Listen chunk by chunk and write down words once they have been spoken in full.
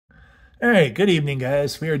All right, good evening,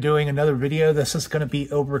 guys. We are doing another video. This is going to be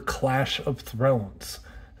over Clash of Thrones.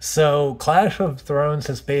 So, Clash of Thrones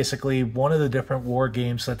is basically one of the different war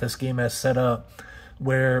games that this game has set up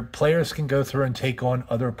where players can go through and take on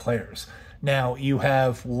other players. Now, you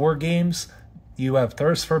have war games, you have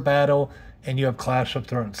Thirst for Battle, and you have Clash of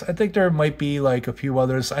Thrones. I think there might be like a few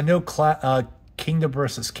others. I know Kingdom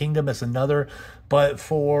versus Kingdom is another, but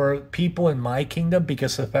for people in my kingdom,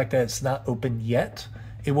 because of the fact that it's not open yet,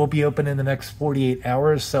 it will be open in the next 48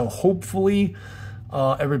 hours, so hopefully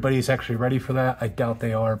everybody's actually ready for that. I doubt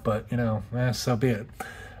they are, but, so be it.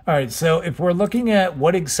 All right, so if we're looking at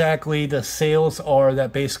what exactly the sales are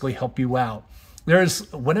that basically help you out,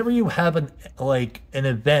 whenever you have an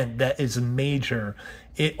event that is major,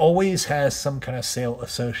 it always has some kind of sale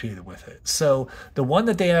associated with it. So the one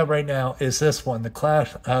that they have right now is this one, the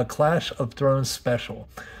Clash of Thrones special,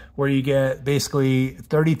 where you get basically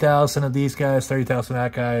 30,000 of these guys, 30,000 of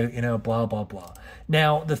that guy, blah, blah, blah.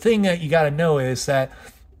 Now, the thing that you got to know is that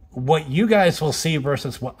what you guys will see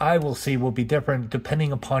versus what I will see will be different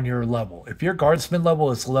depending upon your level. If your guardsman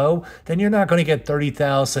level is low, then you're not going to get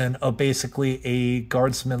 30,000 of basically a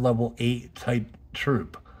guardsman level 8 type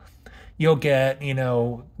troop. You'll get,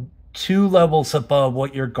 2 levels above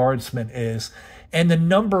what your guardsman is. And the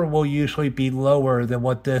number will usually be lower than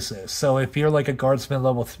what this is. So if you're like a guardsman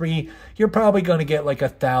level 3, you're probably going to get like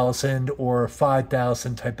 1,000 or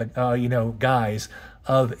 5,000 type of, guys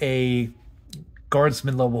of a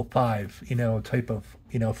guardsman level 5, type of,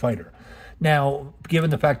 fighter. Now, given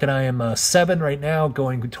the fact that I am a 7 right now,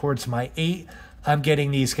 going towards my 8, I'm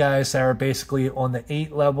getting these guys that are basically on the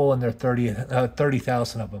 8 level, and they're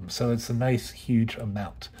 30,000 of them. So it's a nice, huge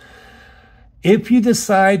amount. If you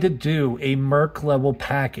decide to do a Merc level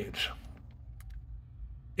package,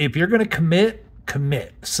 if you're going to commit.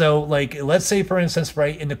 So, let's say, for instance,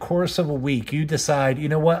 right, in the course of a week, you decide, you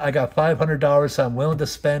know what, I got $500 I'm willing to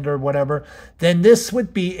spend or whatever, then this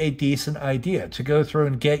would be a decent idea to go through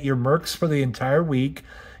and get your Mercs for the entire week.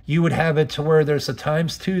 You would have it to where there's a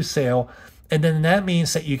 ×2 sale, and then that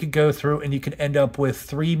means that you could go through and you can end up with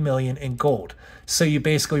 3 million in gold. So you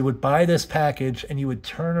basically would buy this package and you would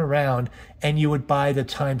turn around and you would buy the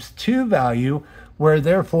 ×2 value, where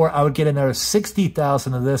therefore I would get another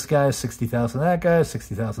 60,000 of this guy, 60,000 of that guy,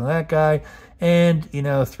 60,000 of that guy, and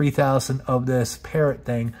 3,000 of this parrot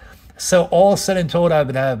thing. So all said and told, I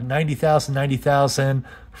would have 90,000,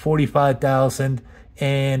 45,000,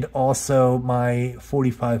 and also my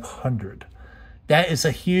 4,500. That is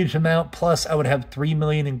a huge amount. Plus, I would have 3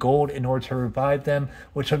 million in gold in order to revive them,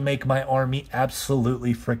 which would make my army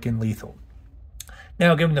absolutely freaking lethal.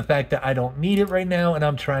 Now, given the fact that I don't need it right now and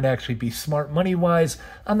I'm trying to actually be smart money-wise,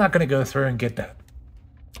 I'm not going to go through and get that.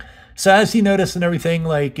 So as you notice and everything,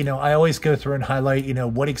 I always go through and highlight,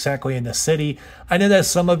 what exactly in the city. I know that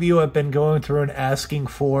some of you have been going through and asking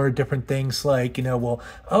for different things like,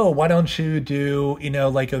 why don't you do,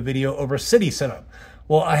 like a video over city setup?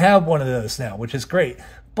 Well, I have one of those now, which is great.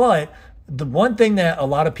 But the one thing that a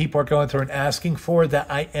lot of people are going through and asking for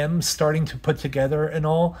that I am starting to put together and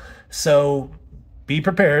all, so be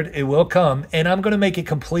prepared, it will come, and I'm going to make it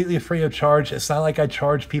completely free of charge. It's not like I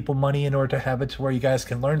charge people money in order to have it to where you guys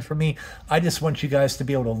can learn from me. I just want you guys to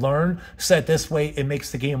be able to learn, so that this way it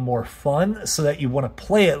makes the game more fun, so that you want to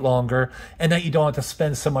play it longer, and that you don't have to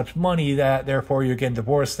spend so much money that therefore you're getting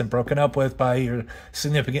divorced and broken up with by your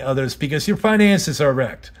significant others because your finances are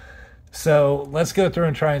wrecked. So let's go through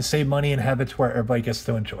and try and save money and have it to where everybody gets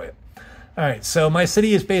to enjoy it. All right, so my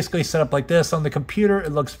city is basically set up like this. On the computer,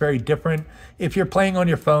 it looks very different. If you're playing on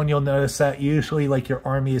your phone, you'll notice that usually your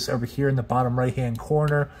army is over here in the bottom right-hand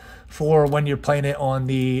corner. For when you're playing it on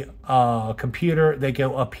the computer, they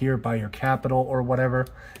go up here by your capital or whatever.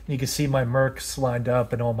 You can see my mercs lined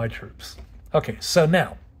up and all my troops. Okay, so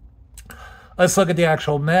now, let's look at the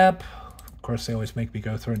actual map. Of course, they always make me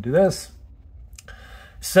go through and do this.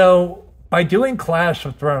 So by doing Clash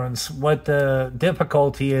of Thrones, what the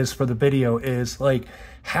difficulty is for the video is,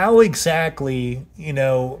 how exactly,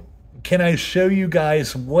 can I show you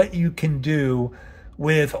guys what you can do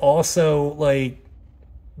with also,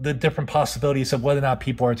 the different possibilities of whether or not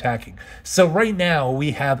people are attacking. So right now,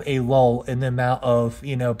 we have a lull in the amount of,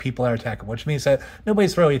 people that are attacking, which means that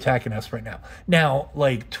nobody's really attacking us right now. Now,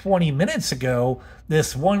 20 minutes ago,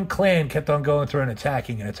 this one clan kept on going through and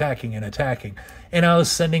attacking and attacking and attacking. And I was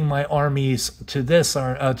sending my armies to this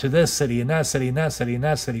city and that city and that city and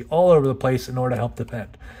that city all over the place in order to help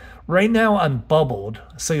defend. Right now, I'm bubbled.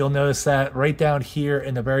 So you'll notice that right down here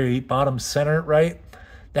in the very bottom center, right?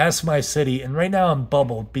 That's my city. And right now I'm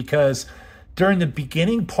bubbled because during the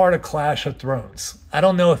beginning part of Clash of Thrones, I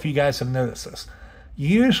don't know if you guys have noticed this,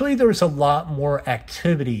 usually there's a lot more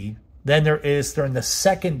activity than there is during the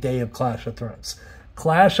second day of Clash of Thrones.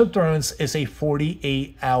 Clash of Thrones is a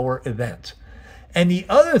 48-hour event. And the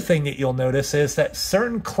other thing that you'll notice is that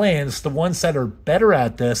certain clans, the ones that are better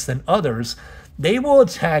at this than others, they will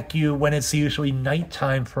attack you when it's usually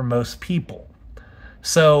nighttime for most people.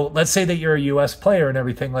 So let's say that you're a US player and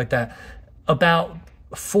everything like that. About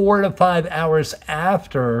 4 to 5 hours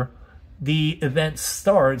after the event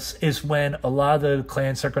starts is when a lot of the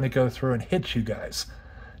clans are going to go through and hit you guys.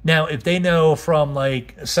 Now, if they know from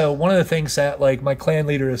so one of the things that my clan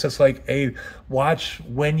leader is just hey, watch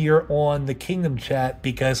when you're on the kingdom chat,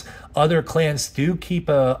 because other clans do keep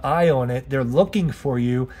an eye on it. They're looking for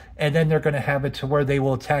you, and then they're going to have it to where they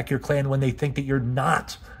will attack your clan when they think that you're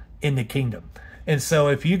not in the kingdom. And so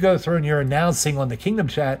if you go through and you're announcing on the kingdom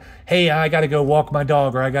chat, hey, I got to go walk my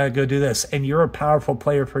dog, or I got to go do this, and you're a powerful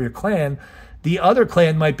player for your clan, the other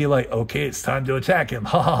clan might be like, okay, it's time to attack him.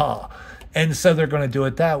 Ha ha ha. And so they're going to do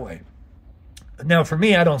it that way. Now, for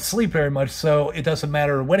me, I don't sleep very much, so it doesn't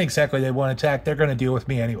matter when exactly they want to attack. They're going to deal with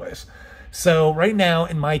me anyways. So right now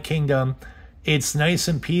in my kingdom, it's nice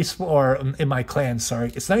and peaceful, or in my clan,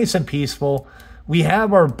 sorry. It's nice and peaceful. We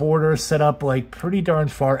have our border set up pretty darn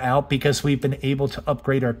far out because we've been able to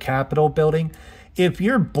upgrade our capital building. If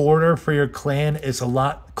your border for your clan is a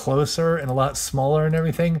lot closer and a lot smaller and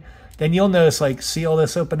everything, then you'll notice, see all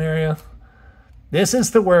this open area? This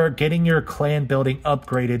is to where getting your clan building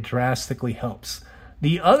upgraded drastically helps.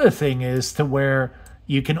 The other thing is to where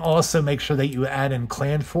you can also make sure that you add in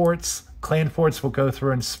clan forts. Clan forts will go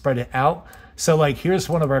through and spread it out. So here's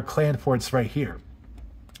one of our clan forts right here.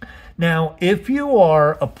 Now, if you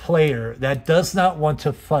are a player that does not want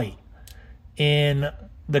to fight in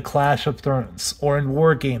the Clash of Thrones or in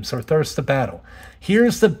war games or Thirst to Battle,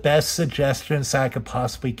 here's the best suggestions I could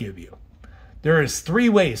possibly give you. There is 3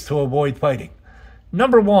 ways to avoid fighting.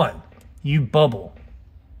 Number 1, you bubble.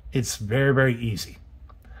 It's very, very easy.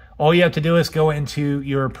 All you have to do is go into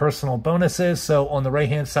your personal bonuses. So on the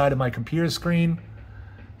right-hand side of my computer screen,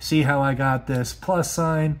 see how I got this plus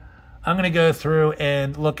sign? I'm going to go through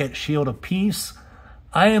and look at Shield of Peace.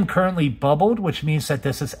 I am currently bubbled, which means that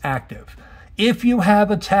this is active. If you have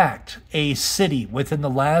attacked a city within the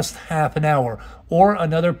last half an hour or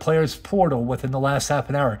another player's portal within the last half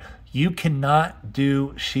an hour, you cannot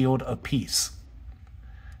do Shield of Peace.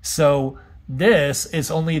 So this is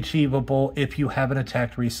only achievable if you haven't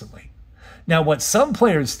attacked recently. Now, what some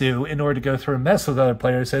players do in order to go through and mess with other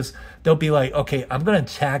players is they'll be like, okay, I'm going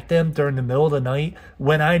to attack them during the middle of the night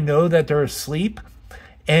when I know that they're asleep.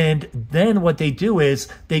 And then what they do is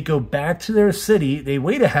they go back to their city, they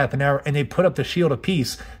wait a half an hour, and they put up the Shield of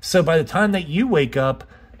Peace. So by the time that you wake up,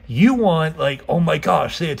 you want oh my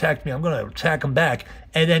gosh, they attacked me, I'm going to attack them back.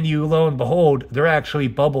 And then you, lo and behold, they're actually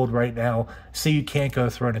bubbled right now, so you can't go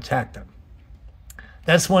through and attack them.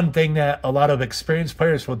 That's one thing that a lot of experienced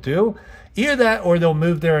players will do. Either that or they'll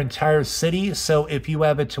move their entire city. So if you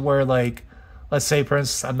have it to where, let's say, for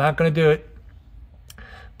instance, I'm not going to do it,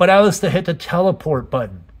 but I was to hit the teleport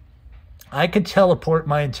button, I could teleport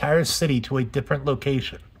my entire city to a different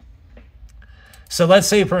location. So let's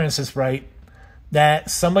say, for instance, right, that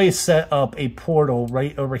somebody set up a portal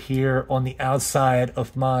right over here on the outside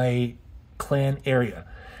of my clan area,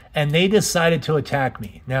 and they decided to attack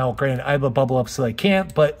me. Now, granted, I have a bubble up, so they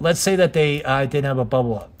can't, but let's say that they didn't have a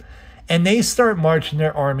bubble up, and they start marching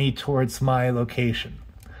their army towards my location.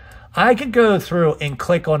 I could go through and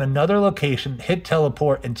click on another location, hit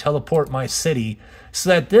teleport, and teleport my city, so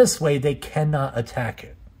that this way they cannot attack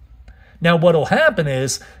it. Now, what will happen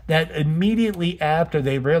is that immediately after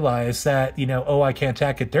they realize that, oh, I can't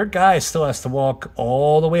attack it, their guy still has to walk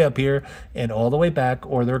all the way up here and all the way back,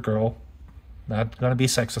 or their girl. Not going to be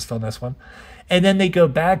sexist on this one. And then they go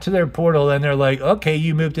back to their portal and they're like, okay,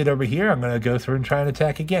 you moved it over here. I'm going to go through and try and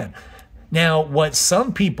attack again. Now, what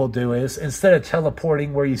some people do is, instead of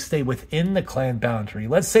teleporting where you stay within the clan boundary,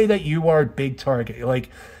 let's say that you are a big target,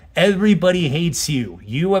 everybody hates you.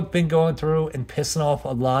 You have been going through and pissing off a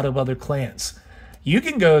lot of other clans. You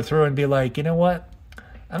can go through and be like, you know what?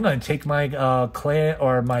 I'm going to take my clan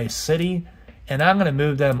or my city, and I'm going to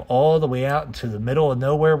move them all the way out into the middle of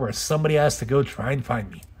nowhere where somebody has to go try and find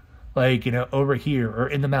me. Over here or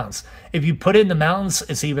in the mountains. If you put it in the mountains,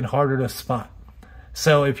 it's even harder to spot.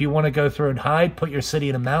 So if you want to go through and hide, put your city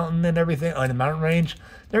in a mountain and everything, on a mountain range,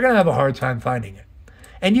 they're going to have a hard time finding it.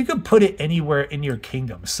 And you can put it anywhere in your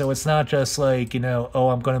kingdom. So it's not just oh,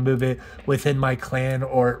 I'm going to move it within my clan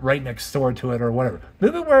or right next door to it or whatever.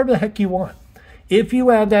 Move it wherever the heck you want. If you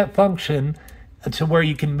have that function to where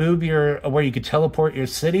you can where you can teleport your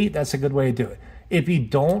city, that's a good way to do it. If you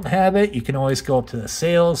don't have it, you can always go up to the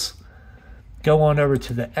sales, go on over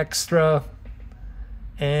to the extra,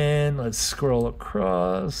 and then let's scroll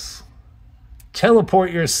across.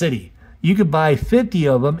 Teleport your city. You could buy 50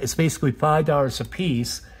 of them. It's basically $5 a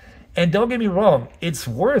piece. And don't get me wrong, it's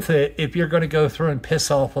worth it if you're going to go through and piss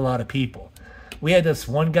off a lot of people. We had this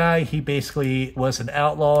one guy, he basically was an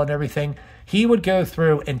outlaw and everything. He would go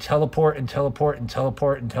through and teleport and teleport and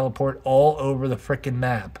teleport and teleport all over the freaking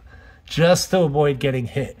map just to avoid getting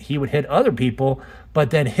hit. He would hit other people,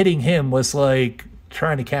 but then hitting him was like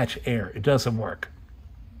trying to catch air. It doesn't work.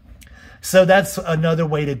 So that's another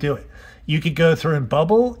way to do it. You could go through and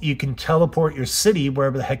bubble. You can teleport your city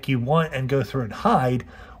wherever the heck you want and go through and hide.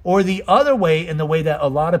 Or the other way, and the way that a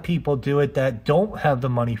lot of people do it that don't have the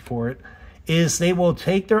money for it, is they will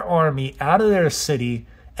take their army out of their city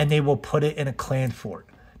and they will put it in a clan fort.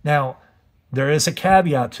 Now, there is a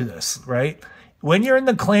caveat to this, right? When you're in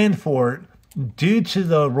the clan fort, due to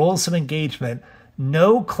the rules of engagement,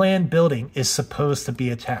 no clan building is supposed to be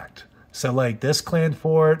attacked. So like this clan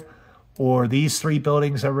fort, or these 3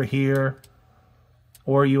 buildings over here,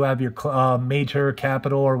 or you have your major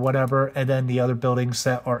capital or whatever, and then the other buildings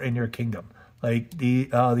that are in your kingdom, like the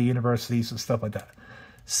universities and stuff like that.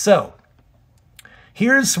 So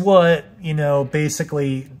here's what,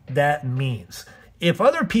 basically that means. If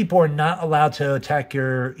other people are not allowed to attack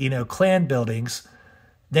your, clan buildings,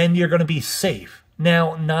 then you're going to be safe.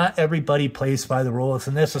 Now, not everybody plays by the rules,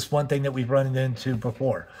 and this is one thing that we've run into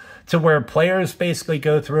before, to where players basically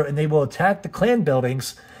go through and they will attack the clan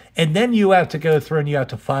buildings, and then you have to go through and you have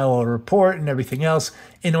to file a report and everything else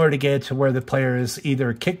in order to get it to where the player is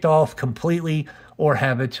either kicked off completely or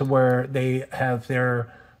have it to where they have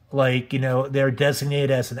their, they're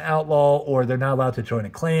designated as an outlaw, or they're not allowed to join a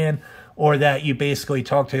clan, or that you basically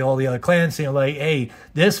talk to all the other clans and you're like, hey,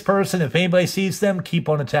 this person, if anybody sees them, keep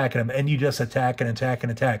on attacking them. And you just attack and attack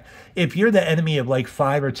and attack. If you're the enemy of like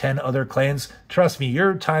 5 or 10 other clans, trust me,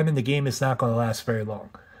 your time in the game is not going to last very long.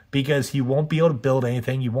 Because you won't be able to build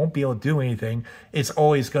anything. You won't be able to do anything. It's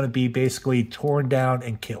always going to be basically torn down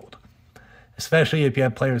and killed. Especially if you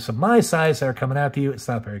have players of my size that are coming after you, it's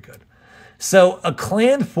not very good. So a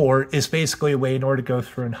clan fort is basically a way in order to go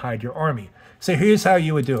through and hide your army. So here's how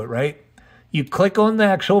you would do it, right? You click on the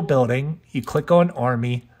actual building, you click on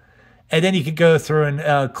army, and then you can go through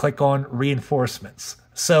and click on reinforcements.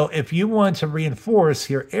 So if you want to reinforce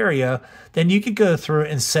your area, then you could go through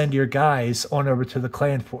and send your guys on over to the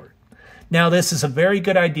clan fort. Now, this is a very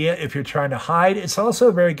good idea if you're trying to hide. It's also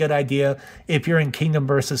a very good idea if you're in kingdom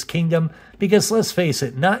versus kingdom, because let's face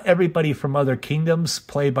it, not everybody from other kingdoms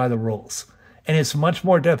play by the rules. And it's much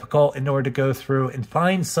more difficult in order to go through and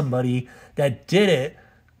find somebody that did it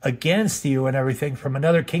against you and everything from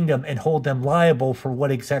another kingdom and hold them liable for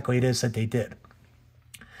what exactly it is that they did.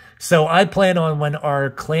 So I plan on when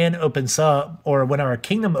our clan opens up, or when our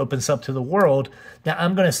kingdom opens up to the world, that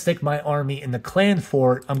I'm going to stick my army in the clan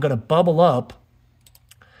fort. I'm going to bubble up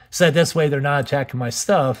so that this way they're not attacking my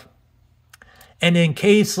stuff. And in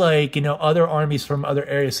case other armies from other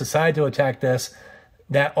areas decide to attack this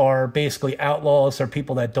that are basically outlaws or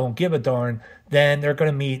people that don't give a darn, then they're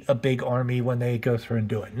going to meet a big army when they go through and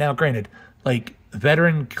do it. Now, granted, like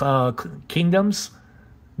veteran kingdoms,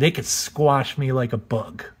 they could squash me like a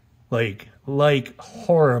bug. Like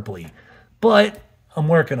horribly. But I'm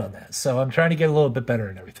working on that. So I'm trying to get a little bit better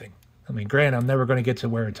and everything. I mean, granted, I'm never going to get to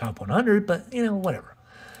where top 100, but, whatever.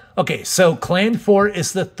 Okay, so Clan Fort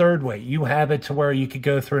is the third way. You have it to where you could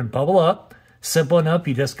go through and bubble up. Simple enough.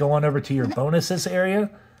 You just go on over to your bonuses area.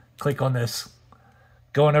 Click on this.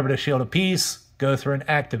 Go on over to Shield of Peace. Go through and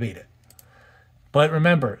activate it. But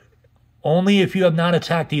remember, only if you have not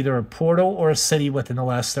attacked either a portal or a city within the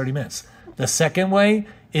last 30 minutes. The second way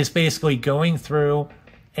is basically going through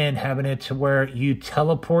and having it to where you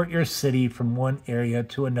teleport your city from one area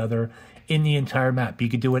to another in the entire map. You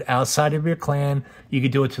could do it outside of your clan. You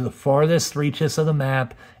could do it to the farthest reaches of the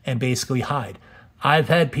map and basically hide. I've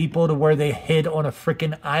had people to where they hid on a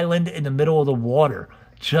freaking island in the middle of the water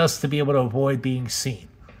just to be able to avoid being seen.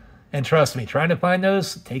 And trust me, trying to find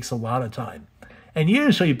those takes a lot of time. And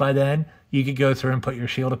usually by then, you could go through and put your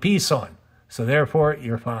Shield of Peace on. So therefore,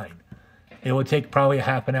 you're fine. It would take probably a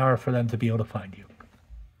half an hour for them to be able to find you,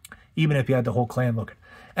 even if you had the whole clan looking.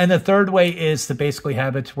 And the third way is to basically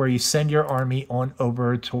have it to where you send your army on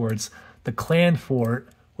over towards the clan fort,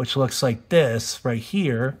 which looks like this right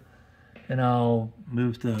here. And I'll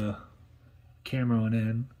move the camera on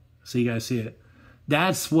in so you guys see it.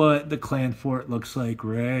 That's what the clan fort looks like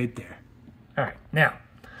right there. All right, now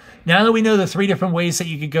that we know the 3 different ways that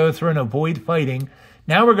you could go through and avoid fighting,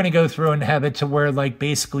 now we're going to go through and have it to where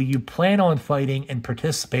basically you plan on fighting and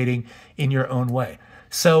participating in your own way.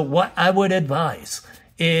 So what I would advise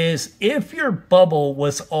is if your bubble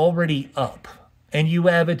was already up and you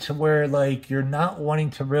have it to where like you're not wanting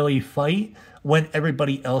to really fight when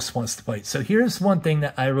everybody else wants to fight. So here's one thing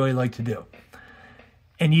that I really like to do.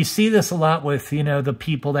 And you see this a lot with, you know, the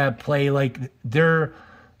people that play, like they're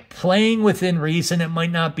playing within reason. It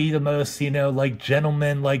might not be the most, you know, like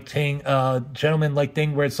gentleman-like thing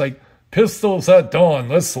where it's like, pistols at dawn,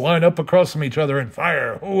 let's line up across from each other and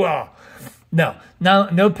fire. Hoo-ah.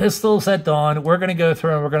 No pistols at dawn. We're going to go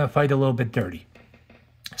through and we're going to fight a little bit dirty.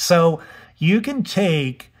 So you can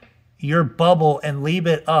take your bubble and leave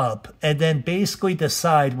it up and then basically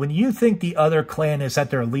decide when you think the other clan is at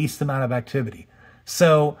their least amount of activity.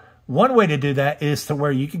 So one way to do that is to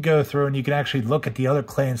where you can go through and you can actually look at the other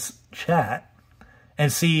clan's chat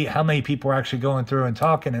and see how many people are actually going through and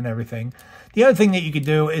talking and everything. The other thing that you could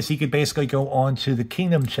do is you could basically go on to the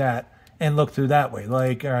kingdom chat and look through that way.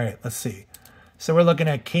 Like, all right, let's see. So we're looking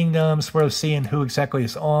at kingdoms. We're seeing who exactly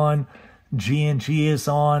is on. G&G is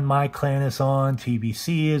on. My clan is on.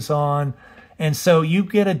 TBC is on. And so you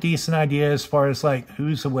get a decent idea as far as like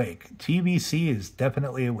who's awake. TBC is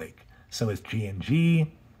definitely awake. So is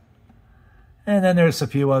G&G. And then there's a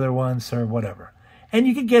few other ones or whatever. And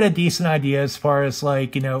you can get a decent idea as far as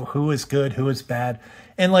like, you know, who is good, who is bad.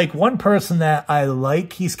 And like one person that I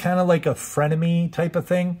like, he's kind of like a frenemy type of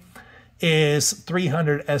thing, is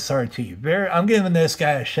 300 SRT. I'm giving this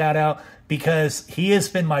guy a shout out because he has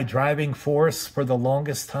been my driving force for the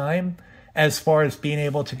longest time as far as being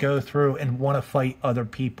able to go through and want to fight other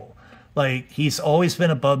people. Like he's always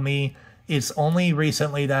been above me. It's only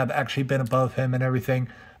recently that I've actually been above him and everything.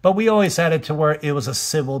 But we always had it to where it was a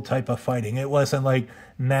civil type of fighting. It wasn't like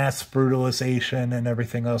mass brutalization and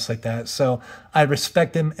everything else like that. So I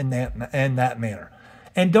respect him in that manner.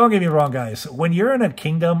 And don't get me wrong, guys. When you're in a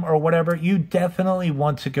kingdom or whatever, you definitely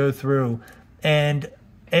want to go through and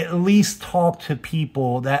at least talk to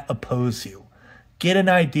people that oppose you. Get an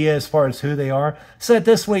idea as far as who they are. So that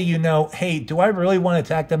this way you know, hey, do I really want to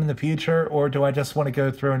attack them in the future? Or do I just want to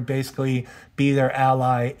go through and basically be their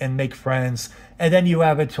ally and make friends? And then you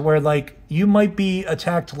have it to where, like, you might be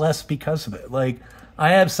attacked less because of it. Like, I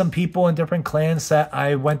have some people in different clans that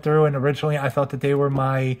I went through, and originally I thought that they were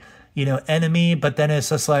my, you know, enemy. But then it's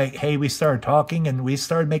just like, hey, we started talking and we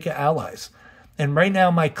started making allies. And right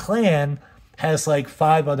now my clan has like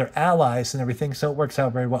 5 other allies and everything, so it works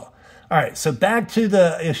out very well. All right, so back to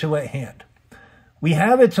the issue at hand. We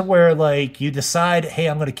have it to where, like, you decide, hey,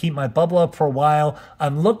 I'm going to keep my bubble up for a while.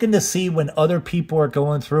 I'm looking to see when other people are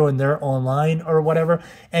going through and they're online or whatever.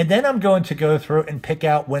 And then I'm going to go through and pick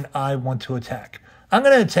out when I want to attack. I'm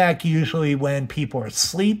going to attack usually when people are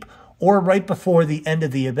asleep or right before the end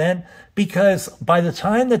of the event, because by the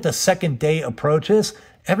time that the second day approaches,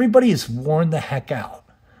 everybody is worn the heck out.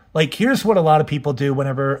 Like, here's what a lot of people do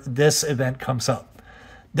whenever this event comes up.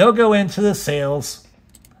 They'll go into the sales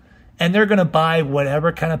and they're going to buy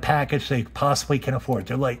whatever kind of package they possibly can afford.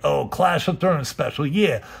 They're like, oh, Clash of Thrones special.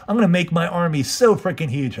 Yeah, I'm going to make my army so freaking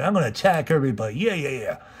huge. I'm going to attack everybody.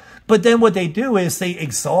 Yeah. But then what they do is they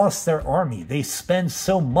exhaust their army. They spend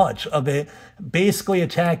so much of it basically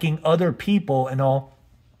attacking other people and all.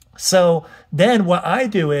 So then what I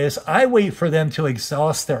do is I wait for them to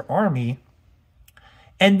exhaust their army.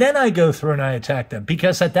 And then I go through and I attack them,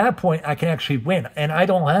 because at that point I can actually win, and I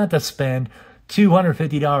don't have to spend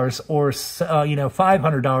 $250 or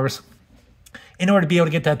 $500 in order to be able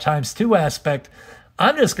to get that ×2 aspect.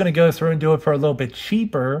 I'm just going to go through and do it for a little bit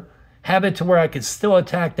cheaper, have it to where I can still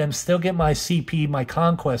attack them, still get my CP, my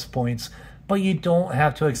conquest points, but you don't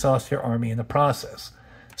have to exhaust your army in the process.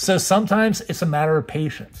 So sometimes it's a matter of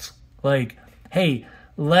patience. Like, hey,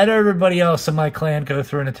 let everybody else in my clan go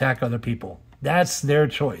through and attack other people. That's their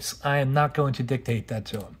choice. I am not going to dictate that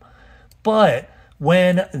to them. But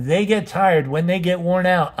when they get tired, when they get worn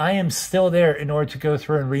out, I am still there in order to go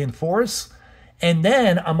through and reinforce. And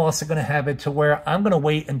then I'm also going to have it to where I'm going to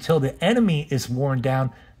wait until the enemy is worn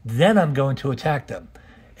down. Then I'm going to attack them.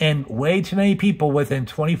 And way too many people within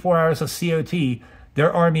 24 hours of COT,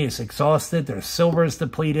 their army is exhausted, their silver is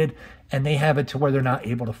depleted, and they have it to where they're not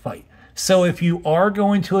able to fight. So if you are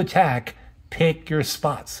going to attack, pick your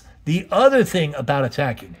spots. The other thing about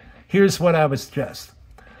attacking, here's what I would suggest.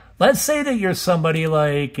 Let's say that you're somebody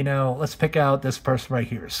like, let's pick out this person right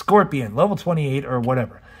here, Scorpion, level 28 or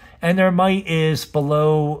whatever. And their might is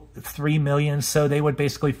below 3 million, so they would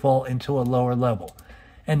basically fall into a lower level.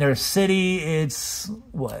 And their city, it's,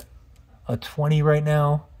 what, a 20 right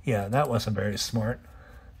now? Yeah, that wasn't very smart.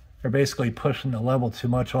 They're basically pushing the level too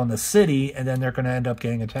much on the city, and then they're going to end up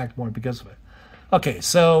getting attacked more because of it. Okay,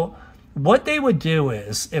 so what they would do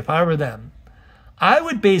is, if I were them, I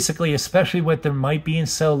would basically, especially with their might being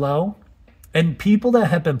so low, and people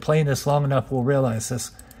that have been playing this long enough will realize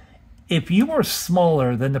this, if you are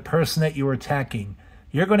smaller than the person that you are attacking,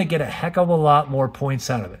 you're going to get a heck of a lot more points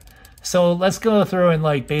out of it. So let's go through and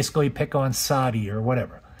like basically pick on Saudi or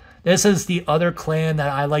whatever. This is the other clan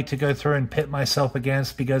that I like to go through and pit myself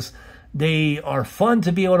against because they are fun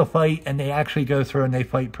to be able to fight and they actually go through and they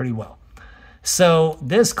fight pretty well. So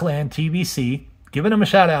this clan, TBC, giving them a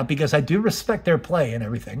shout out because I do respect their play and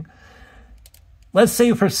everything. Let's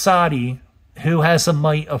say for Saudi, who has a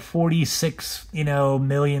might of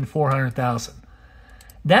 46,400,000.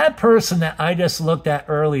 That person that I just looked at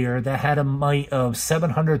earlier that had a might of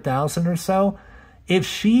 700,000 or so, if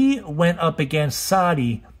she went up against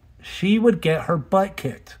Saudi, she would get her butt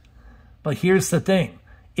kicked. But here's the thing.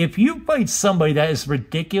 If you fight somebody that is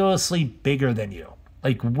ridiculously bigger than you,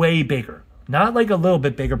 like way bigger, not like a little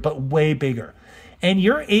bit bigger, but way bigger, and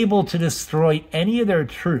you're able to destroy any of their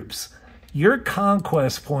troops, your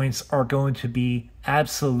conquest points are going to be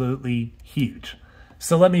absolutely huge.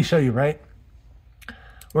 So let me show you, right?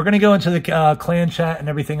 We're going to go into the clan chat and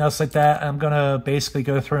everything else like that. I'm going to basically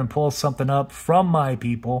go through and pull something up from my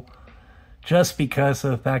people just because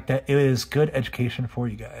of the fact that it is good education for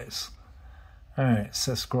you guys. All right,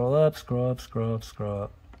 so scroll up, scroll up, scroll up, scroll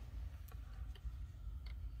up.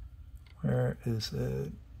 Where is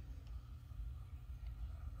it?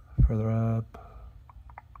 Further up.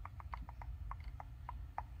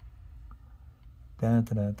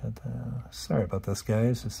 Sorry about this,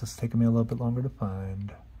 guys. This is taking me a little bit longer to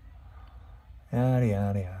find. Yada,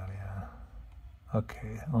 yada, yada, yada.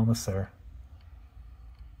 Okay, almost there.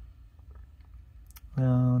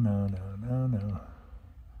 No.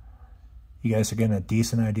 You guys are getting a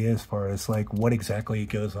decent idea as far as like what exactly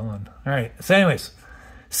goes on. All right, so anyways.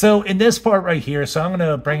 So in this part right here, so I'm going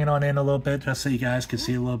to bring it on in a little bit just so you guys can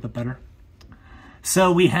see a little bit better.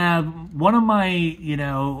 So we have one of my,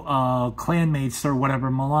 clanmates or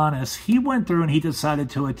whatever, Milanus. He went through and he decided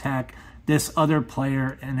to attack this other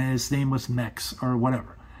player, and his name was Mex or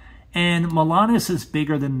whatever. And Milanus is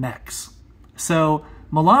bigger than Mex. So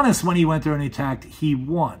Milanus, when he went through and attacked, he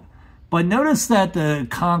won. But notice that the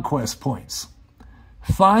conquest points,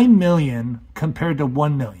 5 million compared to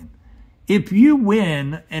 1 million. If you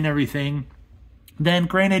win and everything, then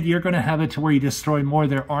granted, you're going to have it to where you destroy more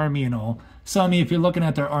of their army and all. So, I mean, if you're looking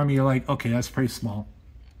at their army, you're like, okay, that's pretty small.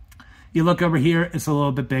 You look over here, it's a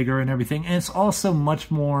little bit bigger and everything. And it's also much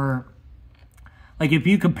more, like if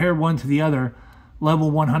you compare one to the other, level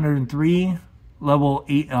 103, level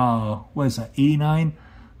 89,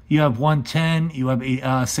 you have 110, you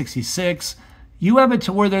have 66. You have it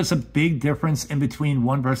to where there's a big difference in between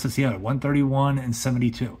one versus the other, 131 and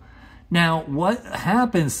 72. Now, what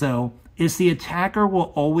happens, though, is the attacker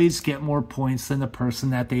will always get more points than the person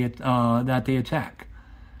that they attack.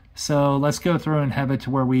 So let's go through and have it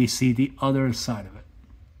to where we see the other side of it.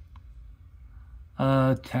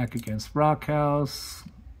 Attack against Rockhouse.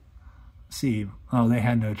 Let's see. Oh, they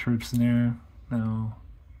had no troops in there. No.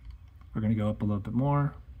 We're going to go up a little bit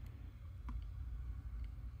more.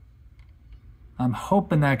 I'm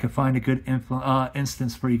hoping that I could find a good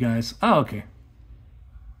instance for you guys. Oh, okay.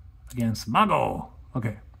 Against Mago.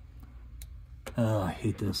 Okay. Oh, I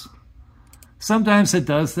hate this. Sometimes it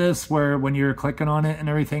does this where when you're clicking on it and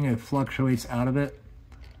everything, it fluctuates out of it.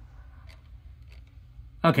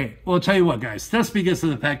 Okay, well, I'll tell you what, guys. Just because of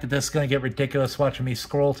the fact that this is going to get ridiculous watching me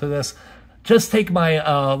scroll through this, just take my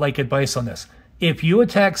advice on this. If you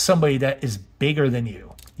attack somebody that is bigger than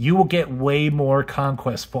you, you will get way more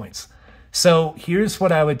conquest points. So here's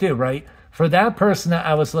what I would do, right? For that person that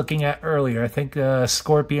I was looking at earlier, I think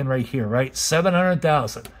Scorpion right here, right?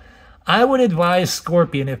 700,000. I would advise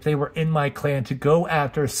Scorpion, if they were in my clan, to go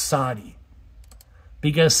after Saudi.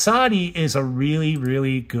 Because Saudi is a really,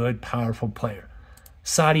 really good, powerful player.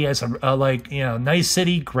 Saudi has a nice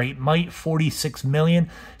city, great might, 46 million.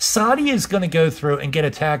 Saudi is going to go through and get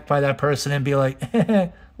attacked by that person and be like,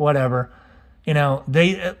 whatever.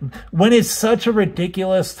 When it's such a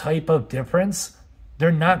ridiculous type of difference,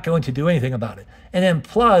 they're not going to do anything about it. And then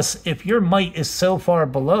plus, if your might is so far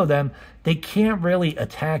below them, they can't really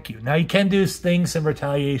attack you. Now, you can do things in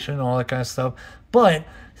retaliation and all that kind of stuff, but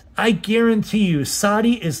I guarantee you,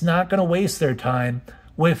 Saudi is not going to waste their time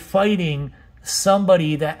with fighting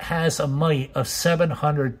somebody that has a might of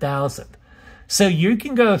 700,000. So you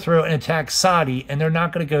can go through and attack Saudi, and they're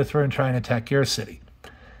not going to go through and try and attack your city.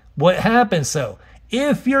 What happens, though,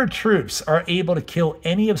 if your troops are able to kill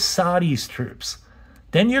any of Saudi's troops,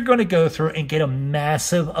 then you're going to go through and get a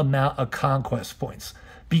massive amount of conquest points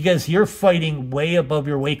because you're fighting way above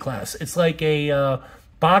your weight class. It's like a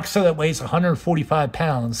boxer that weighs 145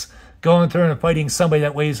 pounds going through and fighting somebody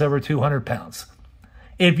that weighs over 200 pounds.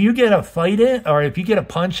 If you get a fight in, or if you get a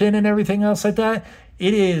punch in and everything else like that,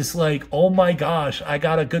 It is like, oh my gosh, I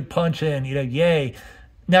got a good punch in, yay.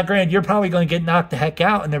 Now, granted, you're probably going to get knocked the heck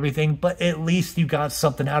out and everything, but at least you got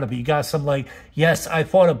something out of it. You got some like, yes, I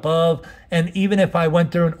fought above, and even if I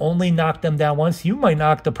went through and only knocked them down once, you might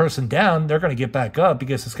knock the person down. They're going to get back up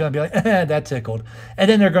because it's going to be like, that tickled. And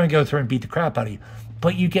then they're going to go through and beat the crap out of you.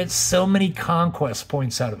 But you get so many conquest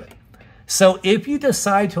points out of it. So if you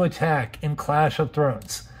decide to attack in Clash of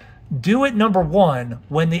Thrones, do it, number one,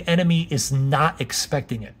 when the enemy is not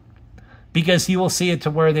expecting it, because you will see it to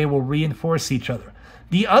where they will reinforce each other.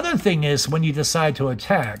 The other thing is when you decide to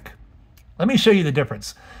attack, let me show you the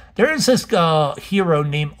difference. There is this hero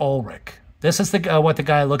named Ulrich. This is what the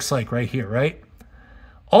guy looks like right here, right?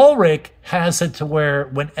 Ulrich has it to where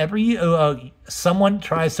whenever you someone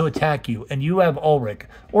tries to attack you and you have Ulrich,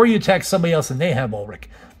 or you attack somebody else and they have Ulrich,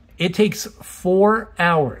 it takes 4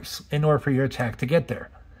 hours in order for your attack to get there.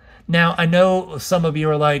 Now, I know some of you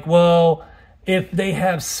are like, well, if they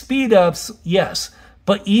have speed ups, yes.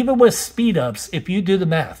 But even with speed ups, if you do the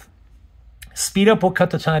math, speed up will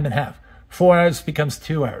cut the time in half. 4 hours becomes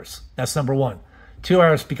 2 hours. That's number one. 2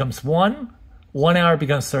 hours becomes 1. 1 hour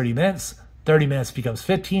becomes 30 minutes. 30 minutes becomes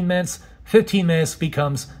 15 minutes. 15 minutes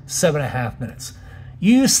becomes 7.5 minutes.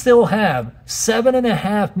 You still have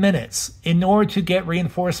 7.5 minutes in order to get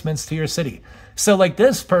reinforcements to your city. So like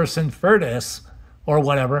this person, Furtis, or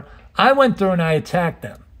whatever, I went through and I attacked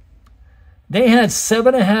them. They had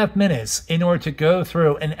 7.5 minutes in order to go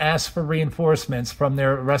through and ask for reinforcements from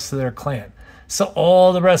the rest of their clan. So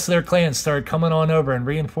all the rest of their clans started coming on over and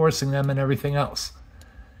reinforcing them and everything else,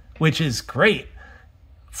 which is great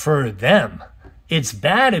for them. It's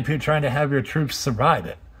bad if you're trying to have your troops survive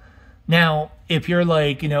it. Now, if you're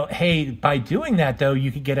like, hey, by doing that, though,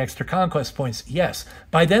 you could get extra conquest points. Yes.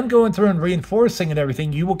 By them going through and reinforcing and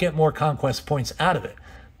everything, you will get more conquest points out of it.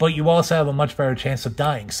 But you also have a much better chance of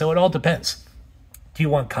dying. So it all depends. Do you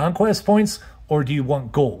want conquest points or do you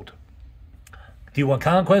want gold? Do you want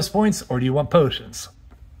conquest points or do you want potions?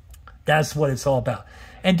 That's what it's all about.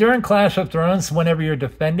 And during Clash of Thrones, whenever you're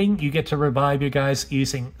defending, you get to revive your guys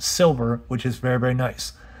using silver, which is very, very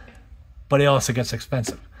nice. But it also gets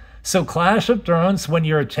expensive. So Clash of Thrones, when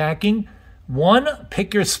you're attacking, one,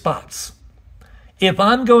 pick your spots. If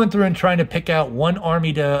I'm going through and trying to pick out one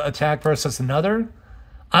army to attack versus another,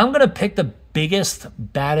 I'm going to pick the biggest,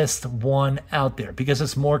 baddest one out there because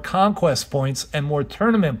it's more conquest points and more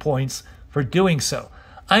tournament points for doing so.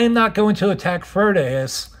 I am not going to attack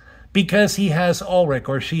Furtis because he has Ulrich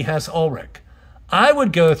or she has Ulrich. I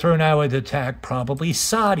would go through and I would attack probably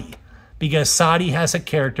Sadi because Sadi has a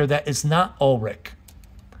character that is not Ulrich.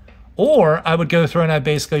 Or I would go through and I'd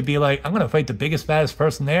basically be like, I'm going to fight the biggest, baddest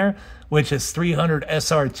person there, which is 300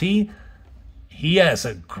 SRT. He has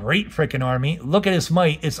a great freaking army. Look at his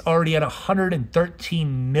might. It's already at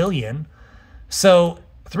 113 million. So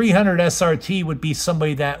 300 SRT would be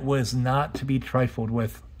somebody that was not to be trifled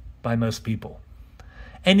with by most people.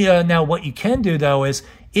 And now what you can do, though, is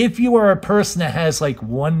if you are a person that has like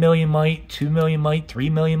 1 million might, 2 million might, 3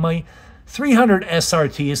 million might, 300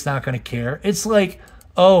 SRT is not going to care. It's like,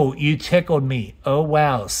 oh, you tickled me. Oh,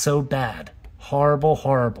 wow, so bad. Horrible,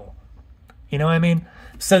 horrible. You know what I mean?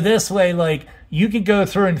 So this way, like, you could go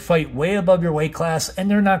through and fight way above your weight class, and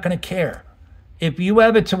they're not going to care. If you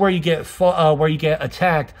have it to where you get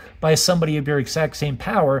attacked by somebody of your exact same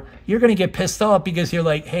power, you're going to get pissed off because you're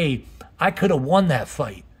like, hey, I could have won that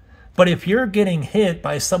fight. But if you're getting hit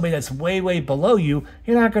by somebody that's way, way below you,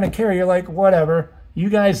 you're not going to care. You're like, whatever. You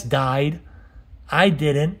guys died. I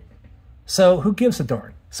didn't. So who gives a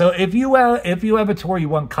darn? So if you have it to where you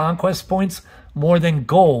want conquest points more than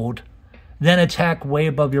gold, then attack way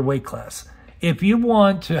above your weight class. If you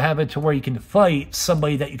want to have it to where you can fight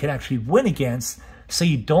somebody that you can actually win against, so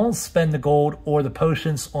you don't spend the gold or the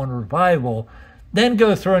potions on revival, then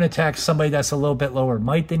go through and attack somebody that's a little bit lower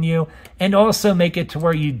might than you, and also make it to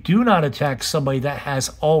where you do not attack somebody that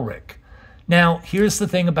has Ulrich. Now, here's the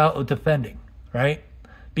thing about defending, right?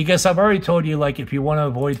 Because I've already told you, like, if you want to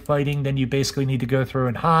avoid fighting, then you basically need to go through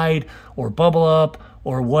and hide or bubble up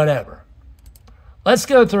or whatever. Let's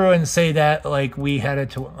go through and say that, like, we had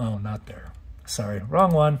it to... Oh, not there. Sorry,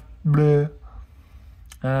 wrong one. Bleh.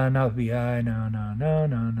 Not VI. No.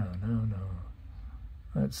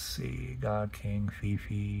 Let's see. God King,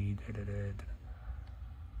 Fifi.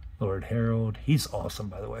 Lord Harold. He's awesome,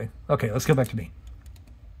 by the way. Okay, let's go back to me.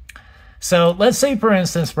 So let's say, for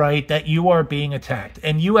instance, right, that you are being attacked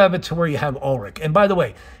and you have it to where you have Ulrich. And by the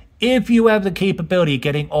way, if you have the capability of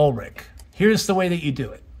getting Ulrich, here's the way that you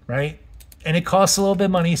do it, right? And it costs a little bit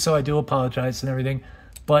of money, so I do apologize and everything,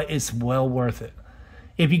 but it's well worth it.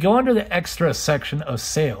 If you go under the extra section of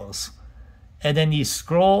sales and then you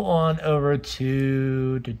scroll on over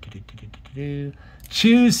to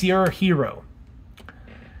choose your hero.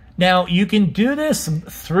 Now, you can do this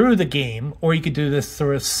through the game, or you could do this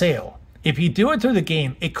through a sale. If you do it through the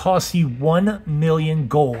game, it costs you 1 million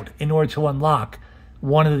gold in order to unlock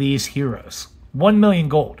one of these heroes. 1 million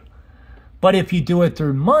gold. But if you do it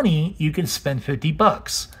through money, you can spend 50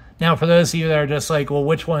 bucks. Now, for those of you that are just like, well,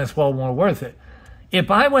 which one is well more worth it?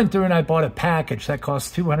 If I went through and I bought a package that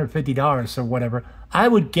costs $250 or whatever, I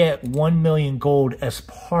would get 1 million gold as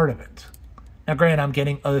part of it. Now, granted, I'm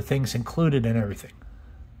getting other things included and everything.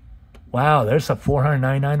 Wow, there's a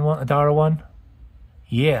 $499 one.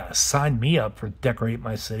 Yeah, sign me up for Decorate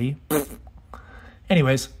My City.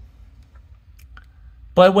 Anyways.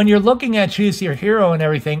 But when you're looking at choose your hero and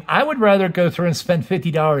everything, I would rather go through and spend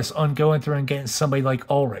 $50 on going through and getting somebody like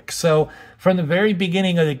Ulrich. So from the very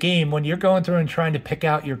beginning of the game, when you're going through and trying to pick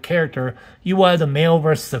out your character, you will have the male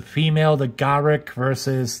versus the female, the Garrick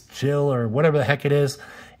versus Jill or whatever the heck it is.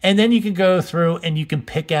 And then you can go through and you can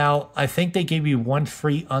pick out, I think they gave you one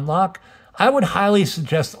free unlock. I would highly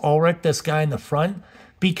suggest Ulrich, this guy in the front,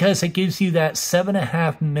 because it gives you that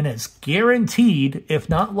 7.5 minutes guaranteed, if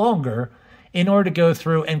not longer, in order to go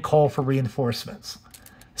through and call for reinforcements.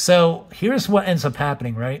 So here's what ends up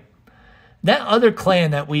happening, right? That other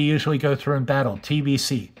clan that we usually go through in battle,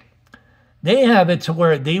 TBC, they have it to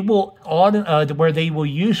where they will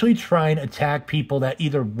usually try and attack people that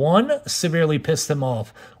either one, severely piss them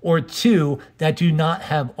off, or two, that do not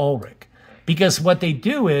have Ulrich. Because what they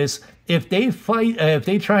do is, if they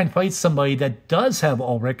try and fight somebody that does have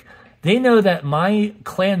Ulrich, they know that my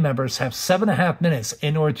clan members have 7.5 minutes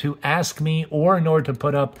in order to ask me or in order to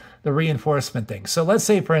put up the reinforcement thing. So let's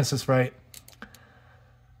say, for instance, right,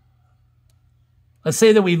 let's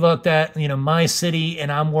say that we looked at, my city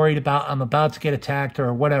and I'm worried about, I'm about to get attacked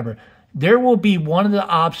or whatever. There will be one of the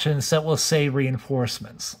options that will say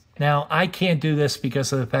reinforcements. Now, I can't do this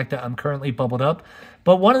because of the fact that I'm currently bubbled up,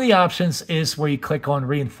 but one of the options is where you click on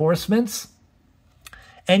reinforcements,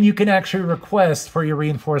 and you can actually request for your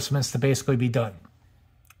reinforcements to basically be done.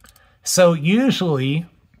 So usually,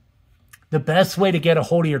 the best way to get a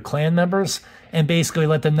hold of your clan members and basically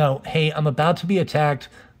let them know, hey, I'm about to be attacked,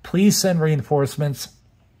 please send reinforcements,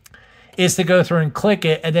 is to go through and click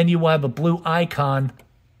it, and then you will have a blue icon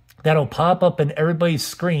that'll pop up in everybody's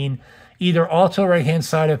screen, either off to the right-hand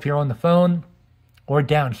side if you're on the phone, or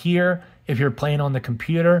down here if you're playing on the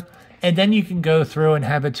computer. And then you can go through and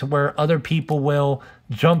have it to where other people will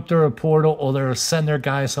jump through a portal or they'll send their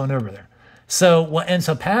guys on over there. So what ends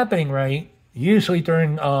up happening, right, usually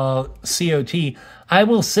during COT, I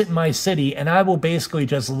will sit in my city and I will basically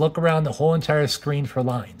just look around the whole entire screen for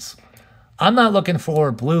lines. I'm not looking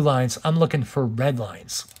for blue lines. I'm looking for red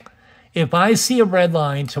lines. If I see a red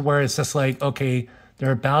line to where it's just like, okay,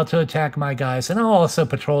 they're about to attack my guys, and I'll also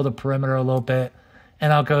patrol the perimeter a little bit,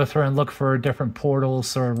 and I'll go through and look for different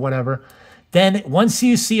portals or whatever. Then once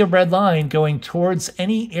you see a red line going towards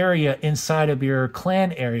any area inside of your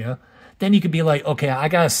clan area, then you could be like, okay, I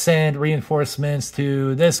got to send reinforcements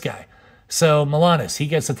to this guy. So Milanus, he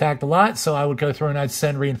gets attacked a lot, so I would go through and I'd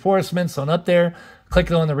send reinforcements on up there, click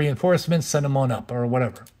on the reinforcements, send them on up or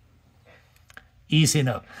whatever. Easy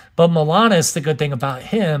enough. But Milanus, the good thing about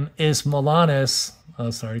him is Milanus, oh,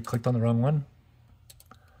 sorry, clicked on the wrong one.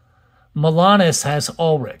 Milanus has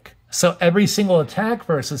Ulrich. So every single attack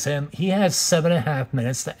versus him, he has 7.5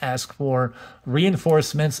 minutes to ask for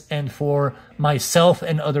reinforcements and for myself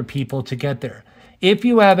and other people to get there. If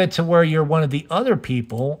you have it to where you're one of the other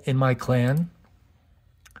people in my clan,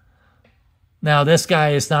 now this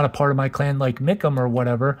guy is not a part of my clan like Mickham or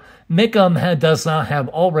whatever. Mickham does not have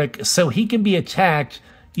Ulrich, so he can be attacked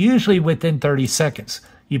usually within 30 seconds.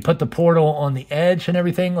 You put the portal on the edge and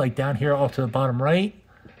everything, like down here off to the bottom right.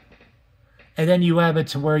 And then you have it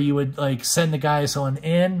to where you would like send the guys on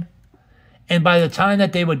in. And by the time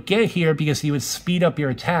that they would get here, because you would speed up your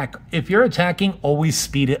attack, if you're attacking, always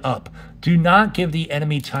speed it up. Do not give the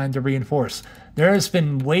enemy time to reinforce. There has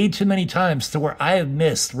been way too many times to where I have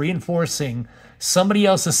missed reinforcing somebody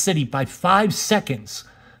else's city by 5 seconds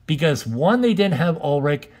because one, they didn't have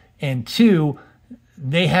Ulrich, and two,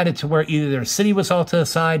 they had it to where either their city was off to the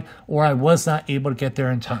side or I was not able to get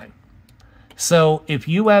there in time. So if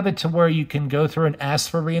you have it to where you can go through and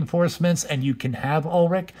ask for reinforcements and you can have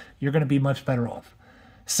Ulrich, you're going to be much better off.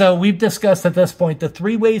 So we've discussed at this point the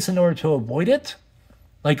 3 ways in order to avoid it.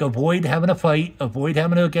 Like avoid having a fight, avoid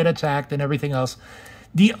having to get attacked and everything else.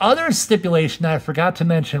 The other stipulation that I forgot to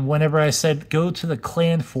mention whenever I said go to the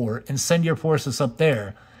clan fort and send your forces up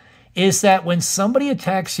there is that when somebody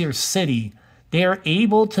attacks your city, they are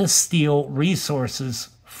able to steal resources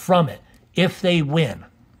from it if they win.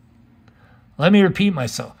 Let me repeat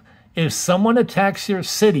myself. If someone attacks your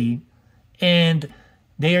city and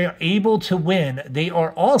they are able to win, they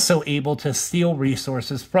are also able to steal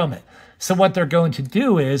resources from it. So what they're going to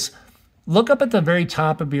do is look up at the very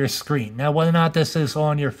top of your screen. Now, whether or not this is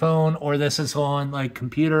on your phone or this is on like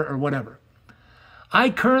computer or whatever,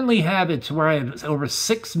 I currently have it to where I have over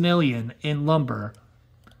 6 million in lumber,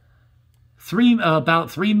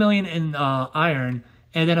 about 3 million in iron,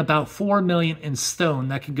 and then about 4 million in stone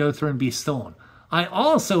that can go through and be stolen. I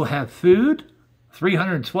also have food,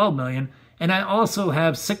 312 million, and I also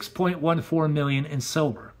have 6.14 million in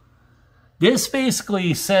silver. This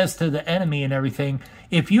basically says to the enemy and everything,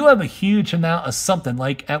 if you have a huge amount of something,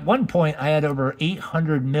 like at one point I had over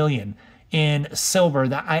 800 million in silver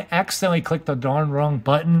that I accidentally clicked the darn wrong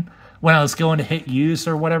button when I was going to hit use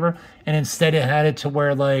or whatever, and instead it had it to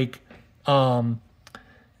where like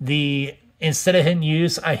instead of hitting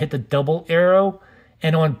use, I hit the double arrow.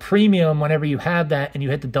 And on premium, whenever you have that and you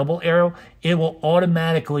hit the double arrow, it will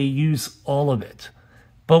automatically use all of it.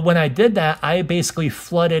 But when I did that, I basically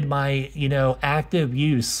flooded my, active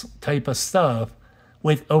use type of stuff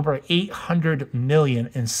with over 800 million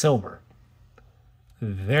in silver.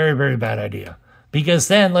 Very, very bad idea. Because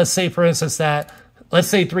then, let's say, for instance, let's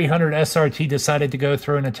say 300 SRT decided to go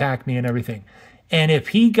through and attack me and everything. And if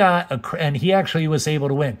he and he actually was able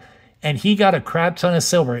to win, and he got a crap ton of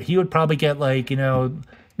silver, he would probably get like,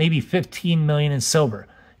 maybe 15 million in silver.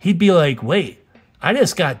 He'd be like, wait, I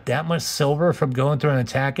just got that much silver from going through and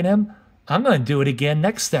attacking him. I'm going to do it again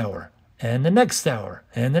next hour, and the next hour,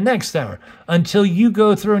 and the next hour, until you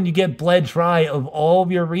go through and you get bled dry of all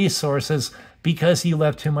of your resources because you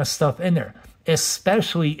left too much stuff in there,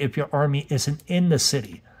 especially if your army isn't in the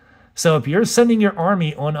city. So if you're sending your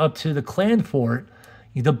army on up to the clan fort,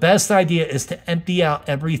 the best idea is to empty out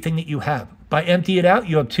everything that you have. By empty it out,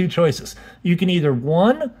 you have two choices. You can either,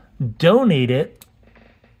 one, donate it.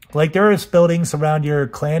 Like there is buildings around your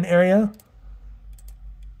clan area.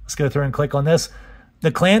 Let's go through and click on this.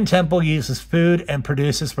 The clan temple uses food and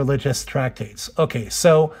produces religious tractates. Okay,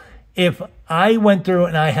 so if I went through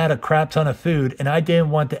and I had a crap ton of food and I didn't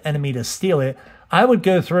want the enemy to steal it, I would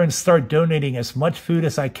go through and start donating as much food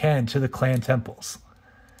as I can to the clan temples.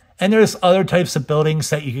 And there's other types of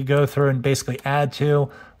buildings that you could go through and basically add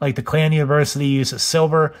to, like the Clan University uses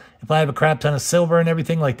silver. If I have a crap ton of silver and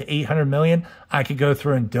everything, like the 800 million, I could go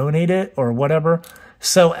through and donate it or whatever.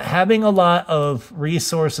 So having a lot of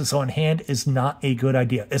resources on hand is not a good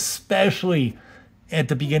idea, especially at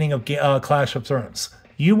the beginning of Clash of Thrones.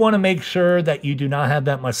 You want to make sure that you do not have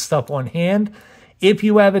that much stuff on hand. If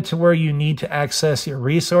you have it to where you need to access your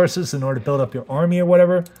resources in order to build up your army or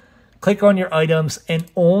whatever, click on your items and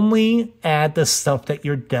only add the stuff that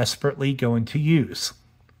you're desperately going to use.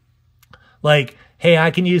 Like, hey, I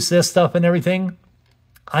can use this stuff and everything.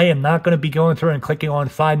 I am not going to be going through and clicking on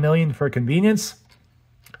 5 million for convenience.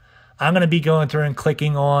 I'm going to be going through and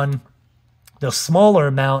clicking on the smaller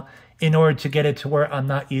amount in order to get it to where I'm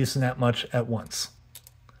not using that much at once.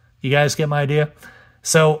 You guys get my idea?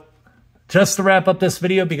 So just to wrap up this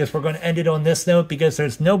video, because we're going to end it on this note, because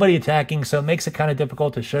there's nobody attacking, so it makes it kind of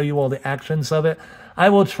difficult to show you all the actions of it. I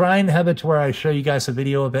will try and have it to where I show you guys a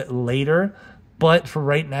video a bit later, but for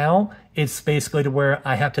right now, it's basically to where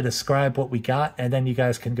I have to describe what we got, and then you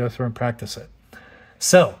guys can go through and practice it.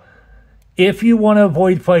 So, if you want to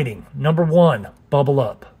avoid fighting, number one, bubble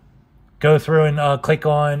up. Go through and click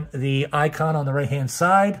on the icon on the right-hand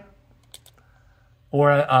side,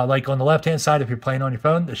 or like on the left-hand side if you're playing on your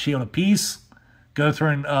phone, the Shield of Peace. Go through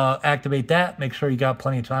and activate that. Make sure you got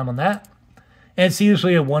plenty of time on that. And it's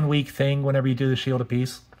usually a 1-week thing whenever you do the Shield of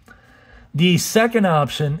Peace. The second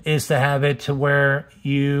option is to have it to where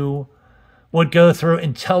you would go through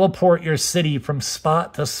and teleport your city from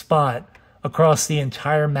spot to spot across the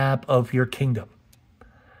entire map of your kingdom.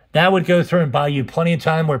 That would go through and buy you plenty of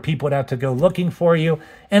time where people would have to go looking for you.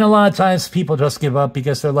 And a lot of times people just give up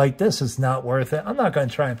because they're like, this is not worth it. I'm not going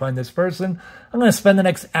to try and find this person. I'm going to spend the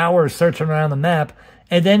next hour searching around the map.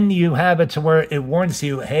 And then you have it to where it warns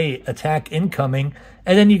you, hey, attack incoming.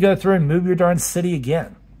 And then you go through and move your darn city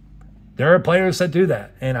again. There are players that do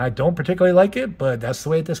that. And I don't particularly like it, but that's the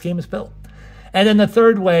way this game is built. And then the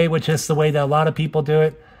third way, which is the way that a lot of people do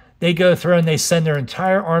it, they go through and they send their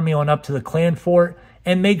entire army on up to the clan fort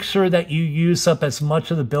and make sure that you use up as much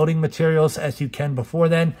of the building materials as you can before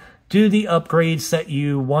then. Do the upgrades that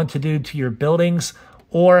you want to do to your buildings,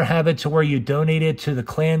 or have it to where you donate it to the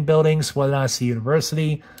clan buildings, whether that's the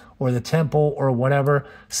university or the temple or whatever.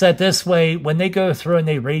 So that this way, when they go through and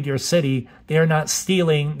they raid your city, they are not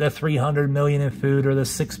stealing the 300 million in food or the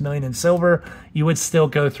 6 million in silver. You would still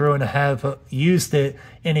go through and have used it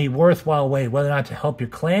in a worthwhile way, whether or not to help your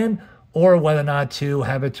clan or whether or not to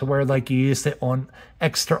have it to where like you used it on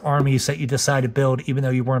extra armies that you decide to build even though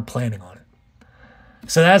you weren't planning on it.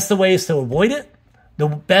 So that's the ways to avoid it. The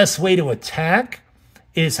best way to attack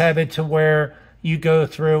is have it to where you go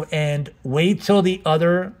through and wait till the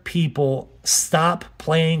other people stop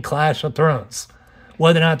playing Clash of Thrones,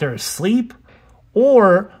 whether or not they're asleep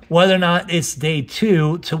or whether or not it's day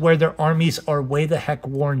 2 to where their armies are way the heck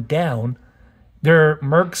worn down. Their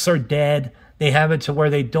mercs are dead. They have it to where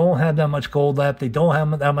they don't have that much gold left. They don't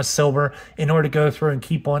have that much silver in order to go through and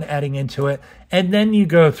keep on adding into it. And then you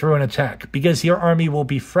go through and attack because your army will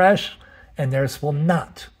be fresh and theirs will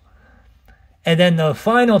not. And then the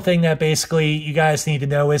final thing that basically you guys need to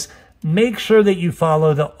know is make sure that you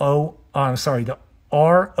follow the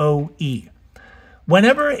ROE.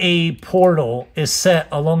 Whenever a portal is set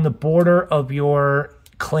along the border of your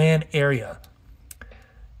clan area,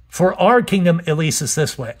 for our kingdom, at least, it's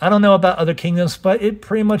this way. I don't know about other kingdoms, but it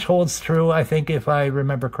pretty much holds true, I think, if I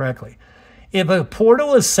remember correctly. If a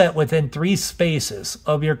portal is set within 3 spaces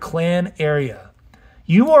of your clan area,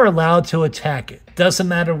 you are allowed to attack it. Doesn't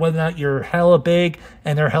matter whether or not you're hella big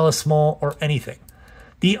and they're hella small or anything.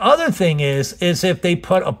 The other thing is if they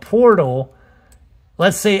put a portal,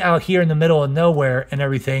 let's say out here in the middle of nowhere and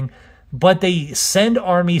everything, but they send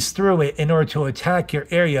armies through it in order to attack your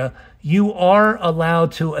area, you are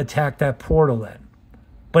allowed to attack that portal then.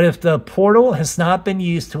 But if the portal has not been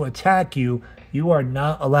used to attack you, you are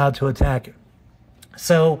not allowed to attack it.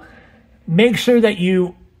 So make sure that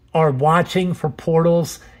you are watching for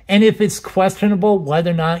portals, and if it's questionable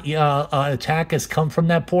whether or not an attack has come from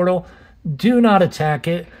that portal, do not attack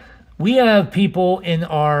it. We have people in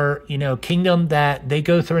our kingdom that they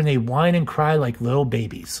go through and they whine and cry like little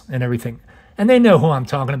babies and everything, and they know who I'm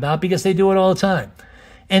talking about because they do it all the time.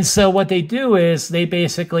 And so what they do is they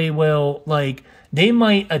basically will, they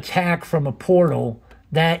might attack from a portal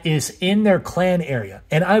that is in their clan area,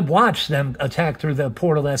 and I've watched them attack through the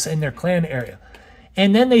portal that's in their clan area.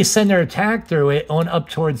 And then they send their attack through it on up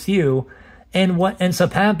towards you. And what ends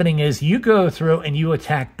up happening is you go through and you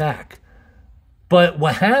attack back. But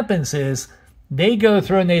what happens is they go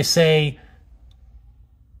through and they say,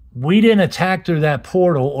 we didn't attack through that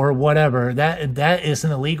portal or whatever. That is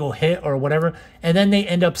an illegal hit or whatever. And then they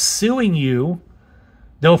end up suing you.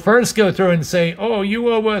 They'll first go through and say, oh, you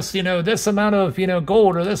owe us, this amount of,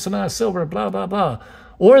 gold or this amount of silver, blah, blah, blah.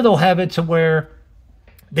 Or they'll have it to where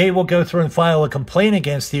they will go through and file a complaint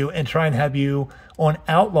against you and try and have you on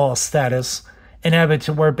outlaw status and have it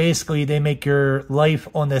to where basically they make your life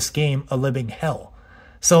on this game a living hell.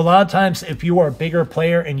 So a lot of times if you are a bigger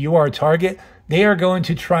player and you are a target, they are going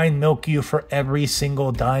to try and milk you for every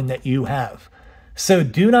single dime that you have. So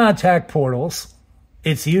do not attack portals.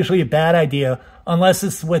 It's usually a bad idea unless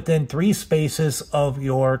it's within 3 spaces of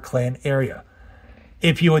your clan area.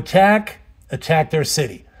 If you attack their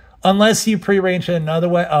city. Unless you prearrange it another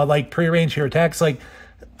way, prearrange your attacks. Like,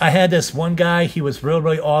 I had this one guy, he was really,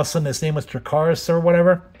 really awesome. His name was Dracarys or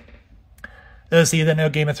whatever. Those of you that know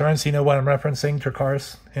Game of Thrones, you know what I'm referencing,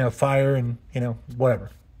 Dracarys. Fire and,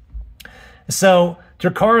 whatever. So,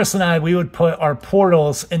 Dracarys and I, we would put our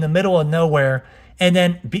portals in the middle of nowhere. And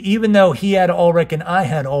then, even though he had Ulrich and I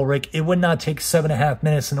had Ulrich, it would not take 7.5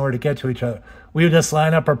 minutes in order to get to each other. We would just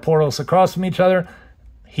line up our portals across from each other.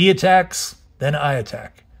 He attacks, then I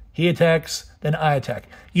attack. He attacks, then I attack.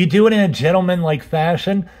 You do it in a gentleman-like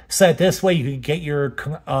fashion, so that this way you can get your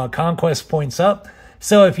conquest points up.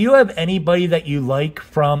 So if you have anybody that you like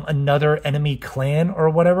from another enemy clan or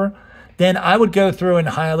whatever, then I would go through and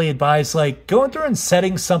highly advise, going through and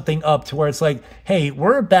setting something up to where it's like, hey,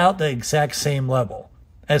 we're about the exact same level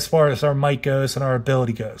as far as our might goes and our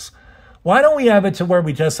ability goes. Why don't we have it to where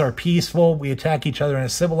we just are peaceful, we attack each other in a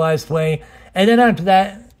civilized way, and then after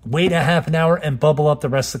that, wait a half an hour and bubble up the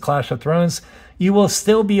rest of Clash of Thrones. You will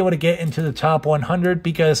still be able to get into the top 100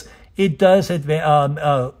 because it does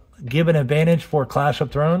give an advantage for Clash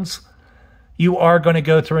of Thrones. You are going to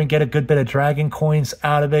go through and get a good bit of dragon coins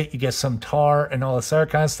out of it. You get some tar and all this other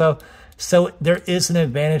kind of stuff. So there is an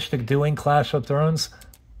advantage to doing Clash of Thrones,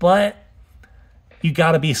 but you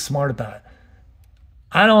got to be smart about it.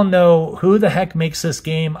 I don't know who the heck makes this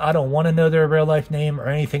game. I don't want to know their real life name or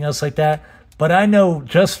anything else like that. But I know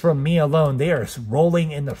just from me alone, they are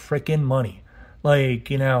rolling in the freaking money.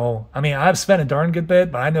 I've spent a darn good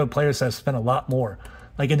bit, but I know players that have spent a lot more.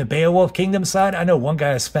 Like in the Beowulf Kingdom side, I know one guy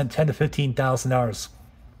has spent $10,000 to $15,000.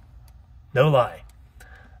 No lie.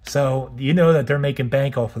 So you know that they're making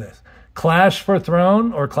bank off of this. Clash of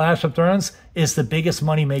Thrones is the biggest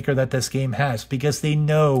money maker that this game has because they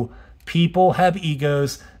know people have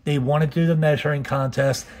egos. They want to do the measuring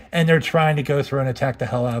contest, and they're trying to go through and attack the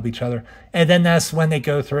hell out of each other. And then that's when they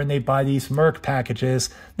go through and they buy these Merc packages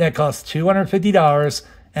that cost $250,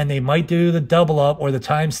 and they might do the double up or the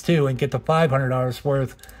times 2 and get the $500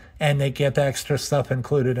 worth, and they get the extra stuff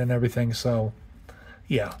included and everything. So,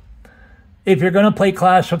 yeah. If you're going to play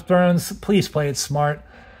Clash of Thrones, please play it smart.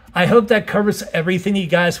 I hope that covers everything you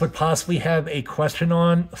guys would possibly have a question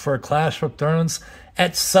on for Clash of Thrones.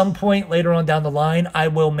 At some point later on down the line, I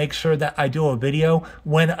will make sure that I do a video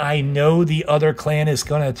when I know the other clan is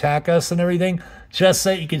going to attack us and everything, just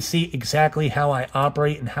so you can see exactly how I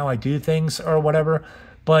operate and how I do things or whatever.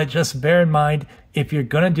 But just bear in mind, if you're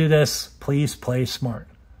going to do this, please play smart.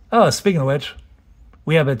 Oh, speaking of which,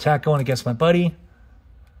 we have an attack going against my buddy.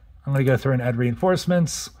 I'm going to go through and add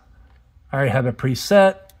reinforcements. I already have it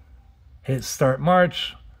preset. Hit start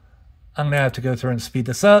march. I'm going to have to go through and speed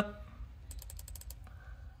this up.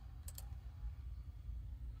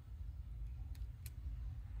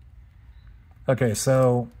 Okay,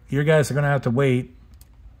 so you guys are going to have to wait.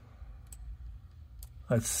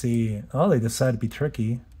 Let's see. Oh, they decided to be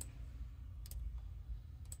tricky.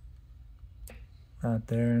 Not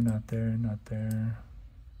there, not there, not there.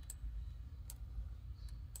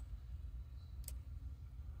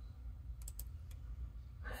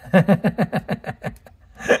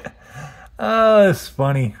 Oh, it's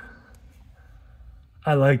funny.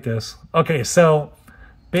 I like this. Okay, so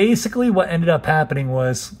basically what ended up happening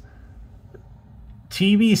was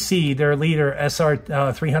TBC, their leader, 300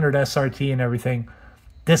 SRT and everything,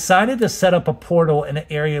 decided to set up a portal in an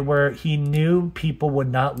area where he knew people would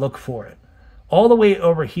not look for it. All the way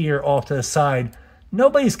over here off to the side,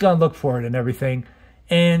 nobody's going to look for it and everything.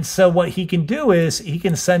 And so what he can do is he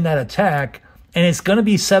can send that attack, and it's going to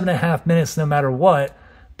be 7.5 minutes no matter what.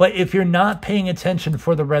 But if you're not paying attention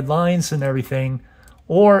for the red lines and everything,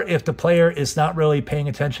 or if the player is not really paying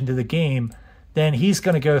attention to the game, then he's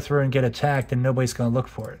going to go through and get attacked and nobody's going to look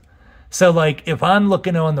for it. So, like, if I'm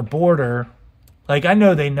looking on the border, like, I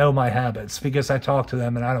know they know my habits because I talk to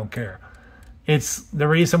them and I don't care. It's the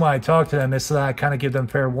reason why I talk to them is so that I kind of give them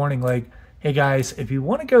fair warning, like, hey, guys, if you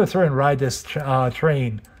want to go through and ride this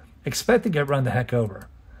train, expect to get run the heck over.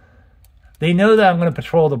 They know that I'm going to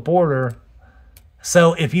patrol the border.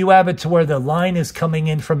 So if you have it to where the line is coming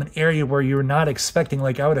in from an area where you're not expecting,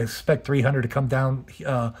 like I would expect 300 to come down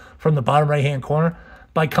from the bottom right-hand corner,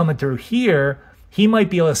 by coming through here, he might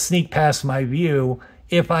be able to sneak past my view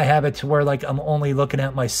if I have it to where, like, I'm only looking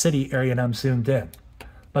at my city area and I'm zoomed in.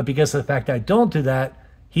 But because of the fact that I don't do that,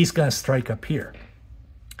 he's going to strike up here.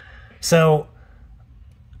 So,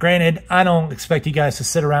 granted, I don't expect you guys to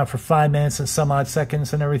sit around for 5 minutes and some odd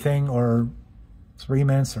seconds and everything, or 3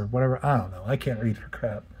 minutes or whatever. I don't know. I can't read for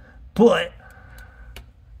crap. But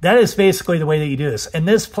that is basically the way that you do this. And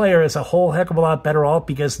this player is a whole heck of a lot better off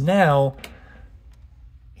because now...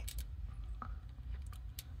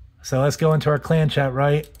 So let's go into our clan chat,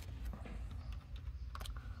 right?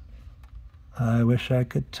 I wish I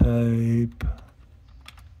could type...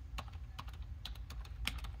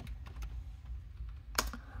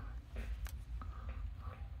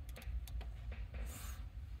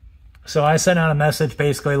 So I sent out a message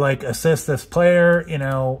basically like, assist this player, you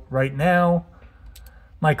know, right now.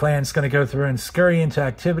 My clan's going to go through and scurry into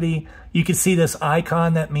activity. You can see this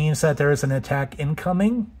icon that means that there is an attack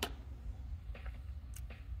incoming.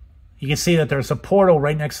 You can see that there's a portal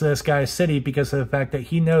right next to this guy's city because of the fact that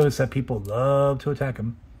he knows that people love to attack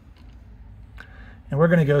him. And we're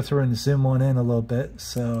going to go through and zoom on in a little bit.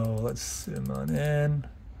 So let's zoom on in.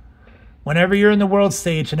 Whenever you're in the world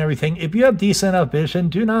stage and everything, if you have decent enough vision,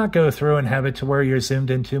 do not go through and have it to where you're zoomed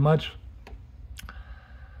in too much.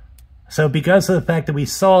 So because of the fact that we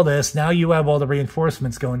saw this, now you have all the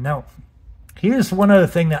reinforcements going. Now, here's one other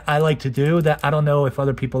thing that I like to do that I don't know if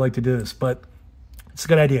other people like to do this, but it's a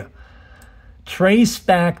good idea. Trace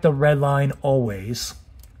back the red line always,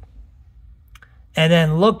 and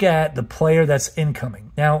then look at the player that's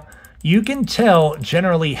incoming. Now, you can tell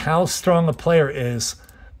generally how strong a player is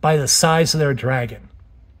by the size of their dragon.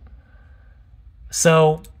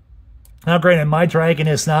 So, now granted, my dragon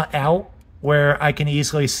is not out where I can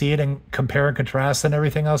easily see it and compare and contrast and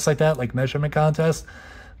everything else like that, like measurement contest.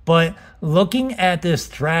 But looking at this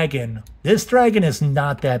dragon is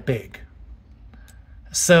not that big.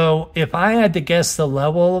 So if I had to guess the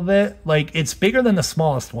level of it, like, it's bigger than the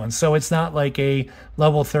smallest one. So it's not like a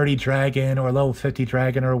level 30 dragon or level 50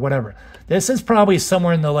 dragon or whatever. This is probably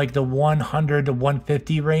somewhere in the, like, the 100 to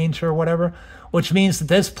 150 range or whatever, which means that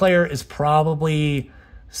this player is probably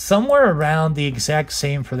somewhere around the exact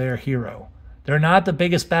same for their hero. They're not the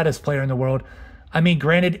biggest, baddest player in the world. I mean,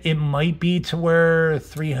 granted, it might be to where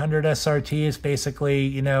 300 SRT is basically,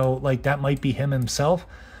 you know, like that might be him himself.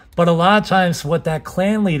 But a lot of times what that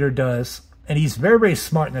clan leader does, and he's very, very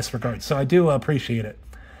smart in this regard, so I do appreciate it.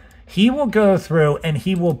 He will go through and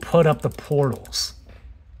he will put up the portals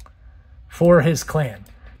for his clan.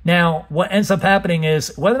 Now, what ends up happening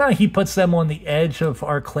is, whether or not he puts them on the edge of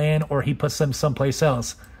our clan or he puts them someplace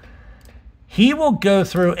else, he will go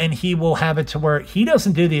through and he will have it to where he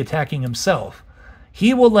doesn't do the attacking himself.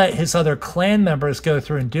 He will let his other clan members go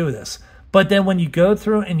through and do this. But then when you go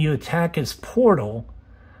through and you attack his portal,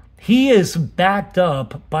 he is backed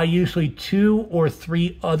up by usually 2 or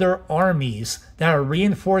 3 other armies that are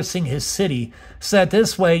reinforcing his city, so that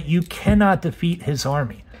this way you cannot defeat his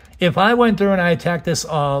army. If I went through and I attacked this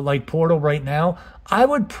like portal right now, I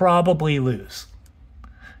would probably lose.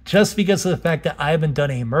 Just because of the fact that I haven't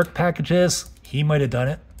done any merc packages. He might have done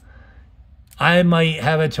it. I might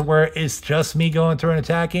have it to where it's just me going through and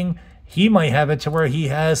attacking. He might have it to where he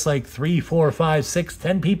has like 3, 4, 5, 6,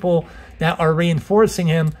 10 people that are reinforcing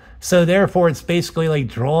him. So therefore, it's basically like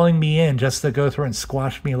drawing me in just to go through and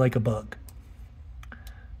squash me like a bug.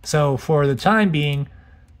 So for the time being,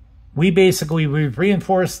 we've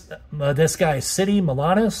reinforced this guy's city,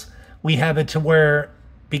 Milanus. We have it to where,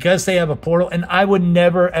 because they have a portal, and I would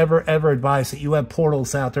never, ever, ever advise that you have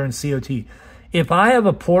portals out there in COT. If I have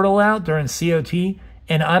a portal out during COT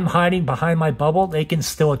and I'm hiding behind my bubble, they can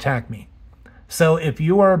still attack me. So if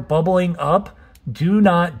you are bubbling up, do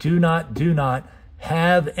not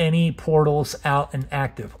have any portals out and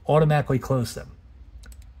active. Automatically close them.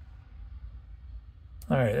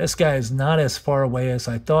 All right, this guy is not as far away as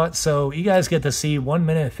I thought. So you guys get to see 1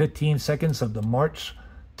 minute and 15 seconds of the march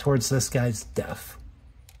towards this guy's death.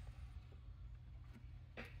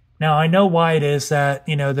 Now, I know why it is that,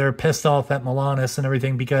 you know, they're pissed off at Milanus and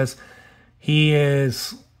everything, because he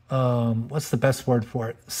is, what's the best word for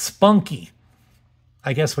it? Spunky,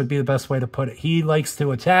 I guess would be the best way to put it. He likes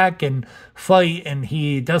to attack and fight, and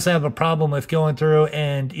he doesn't have a problem with going through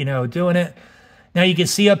and, you know, doing it. Now, you can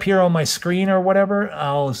see up here on my screen or whatever,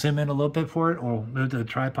 I'll zoom in a little bit for it, or move to the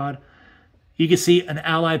tripod. You can see an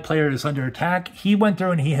allied player is under attack. He went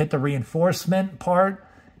through and he hit the reinforcement part,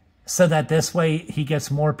 so that this way he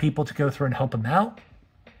gets more people to go through and help him out.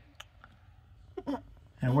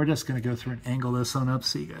 And we're just going to go through and angle this on up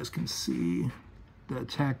so you guys can see the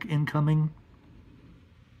attack incoming.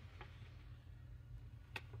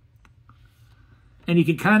 And you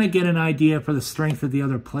can kind of get an idea for the strength of the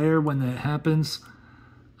other player when that happens.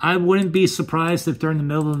 I wouldn't be surprised if during the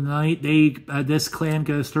middle of the night, this clan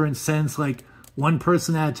goes through and sends like one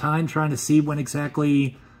person at a time, trying to see when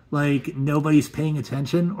exactly like nobody's paying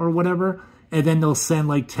attention or whatever. And then they'll send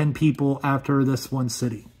like 10 people after this one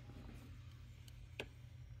city.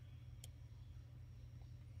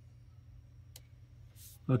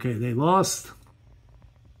 Okay, they lost.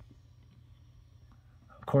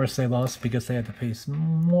 Of course they lost because they had to face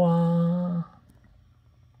moi.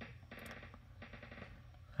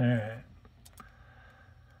 Alright.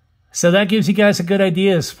 So that gives you guys a good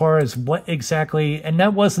idea as far as what exactly, and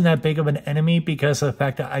that wasn't that big of an enemy because of the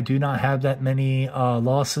fact that I do not have that many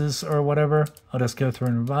losses or whatever. I'll just go through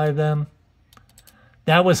and revive them.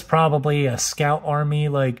 That was probably a scout army,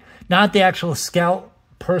 like not the actual scout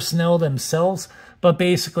personnel themselves, but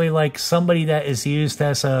basically like somebody that is used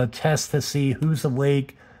as a test to see who's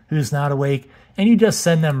awake, who's not awake, and you just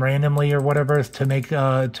send them randomly or whatever to make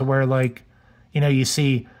to where like, you know, you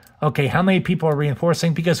see, okay, how many people are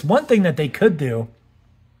reinforcing? Because one thing that they could do,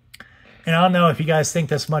 and I don't know if you guys think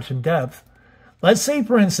this much in depth, let's say,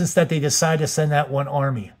 for instance, that they decide to send that one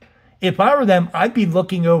army. If I were them, I'd be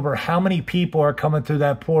looking over how many people are coming through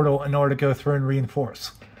that portal in order to go through and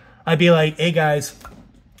reinforce. I'd be like, hey, guys,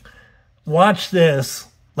 watch this.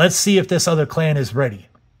 Let's see if this other clan is ready.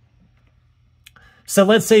 So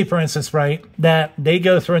let's say, for instance, right, that they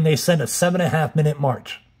go through and they send a 7.5 minute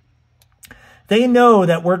march. They know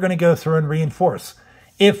that we're going to go through and reinforce.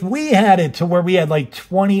 If we had it to where we had like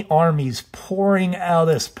 20 armies pouring out of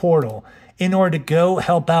this portal in order to go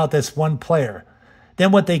help out this one player,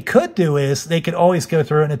 then what they could do is they could always go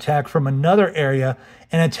through and attack from another area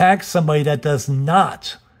and attack somebody that does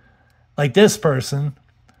not, like this person.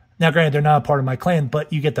 Now, granted, they're not a part of my clan,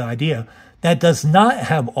 but you get the idea. That does not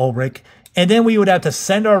have Ulrich. And then we would have to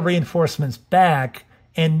send our reinforcements back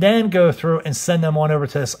and then go through and send them on over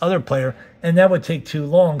to this other player, and that would take too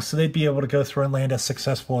long, so they'd be able to go through and land a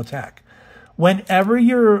successful attack. Whenever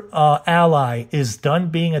your ally is done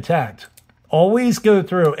being attacked, always go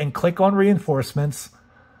through and click on reinforcements,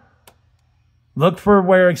 look for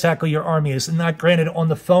where exactly your army is. And not granted, on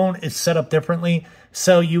the phone, it's set up differently.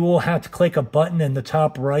 So you will have to click a button in the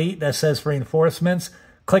top right that says reinforcements.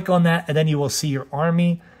 Click on that, and then you will see your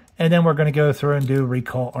army. And then we're going to go through and do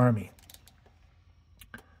recall army.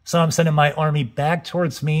 So I'm sending my army back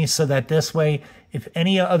towards me so that this way, if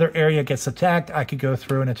any other area gets attacked, I could go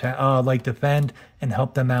through and attack, defend and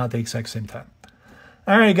help them out at the exact same time.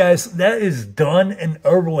 All right, guys, that is done and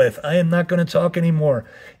over with. I am not going to talk anymore.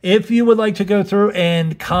 If you would like to go through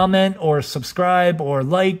and comment or subscribe or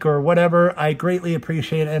like or whatever, I greatly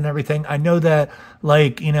appreciate it and everything. I know that,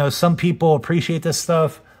 some people appreciate this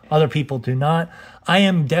stuff. Other people do not. I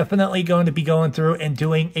am definitely going to be going through and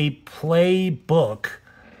doing a playbook,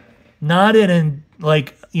 not in a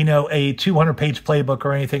 200-page playbook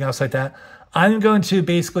or anything else like that. I'm going to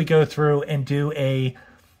basically go through and do a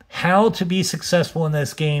how to be successful in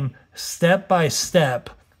this game step by step,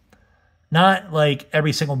 not like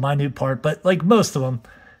every single minute part, but like most of them,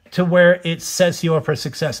 to where it sets you up for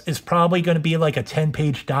success. It's probably going to be like a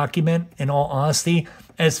 10-page document, in all honesty,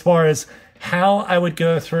 as far as how I would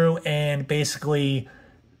go through and basically,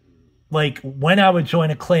 like, when I would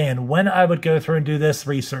join a clan, when I would go through and do this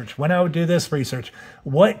research, when I would do this research,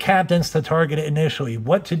 what captains to target initially,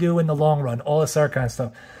 what to do in the long run, all this other kind of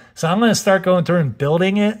stuff. So I'm going to start going through and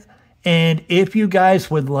building it. And if you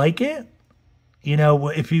guys would like it,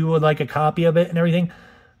 if you would like a copy of it and everything,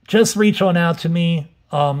 just reach on out to me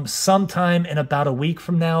sometime in about a week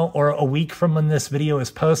from now, or a week from when this video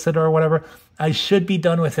is posted or whatever. I should be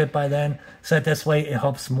done with it by then, so that this way it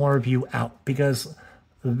helps more of you out. Because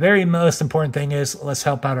the very most important thing is, let's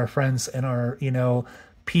help out our friends and our,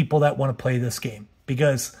 people that want to play this game.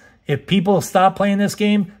 Because if people stop playing this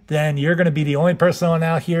game, then you're going to be the only person on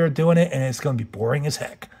out here doing it, and it's going to be boring as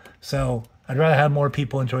heck. So I'd rather have more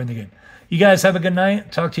people enjoying the game. You guys have a good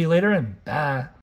night. Talk to you later, and bye.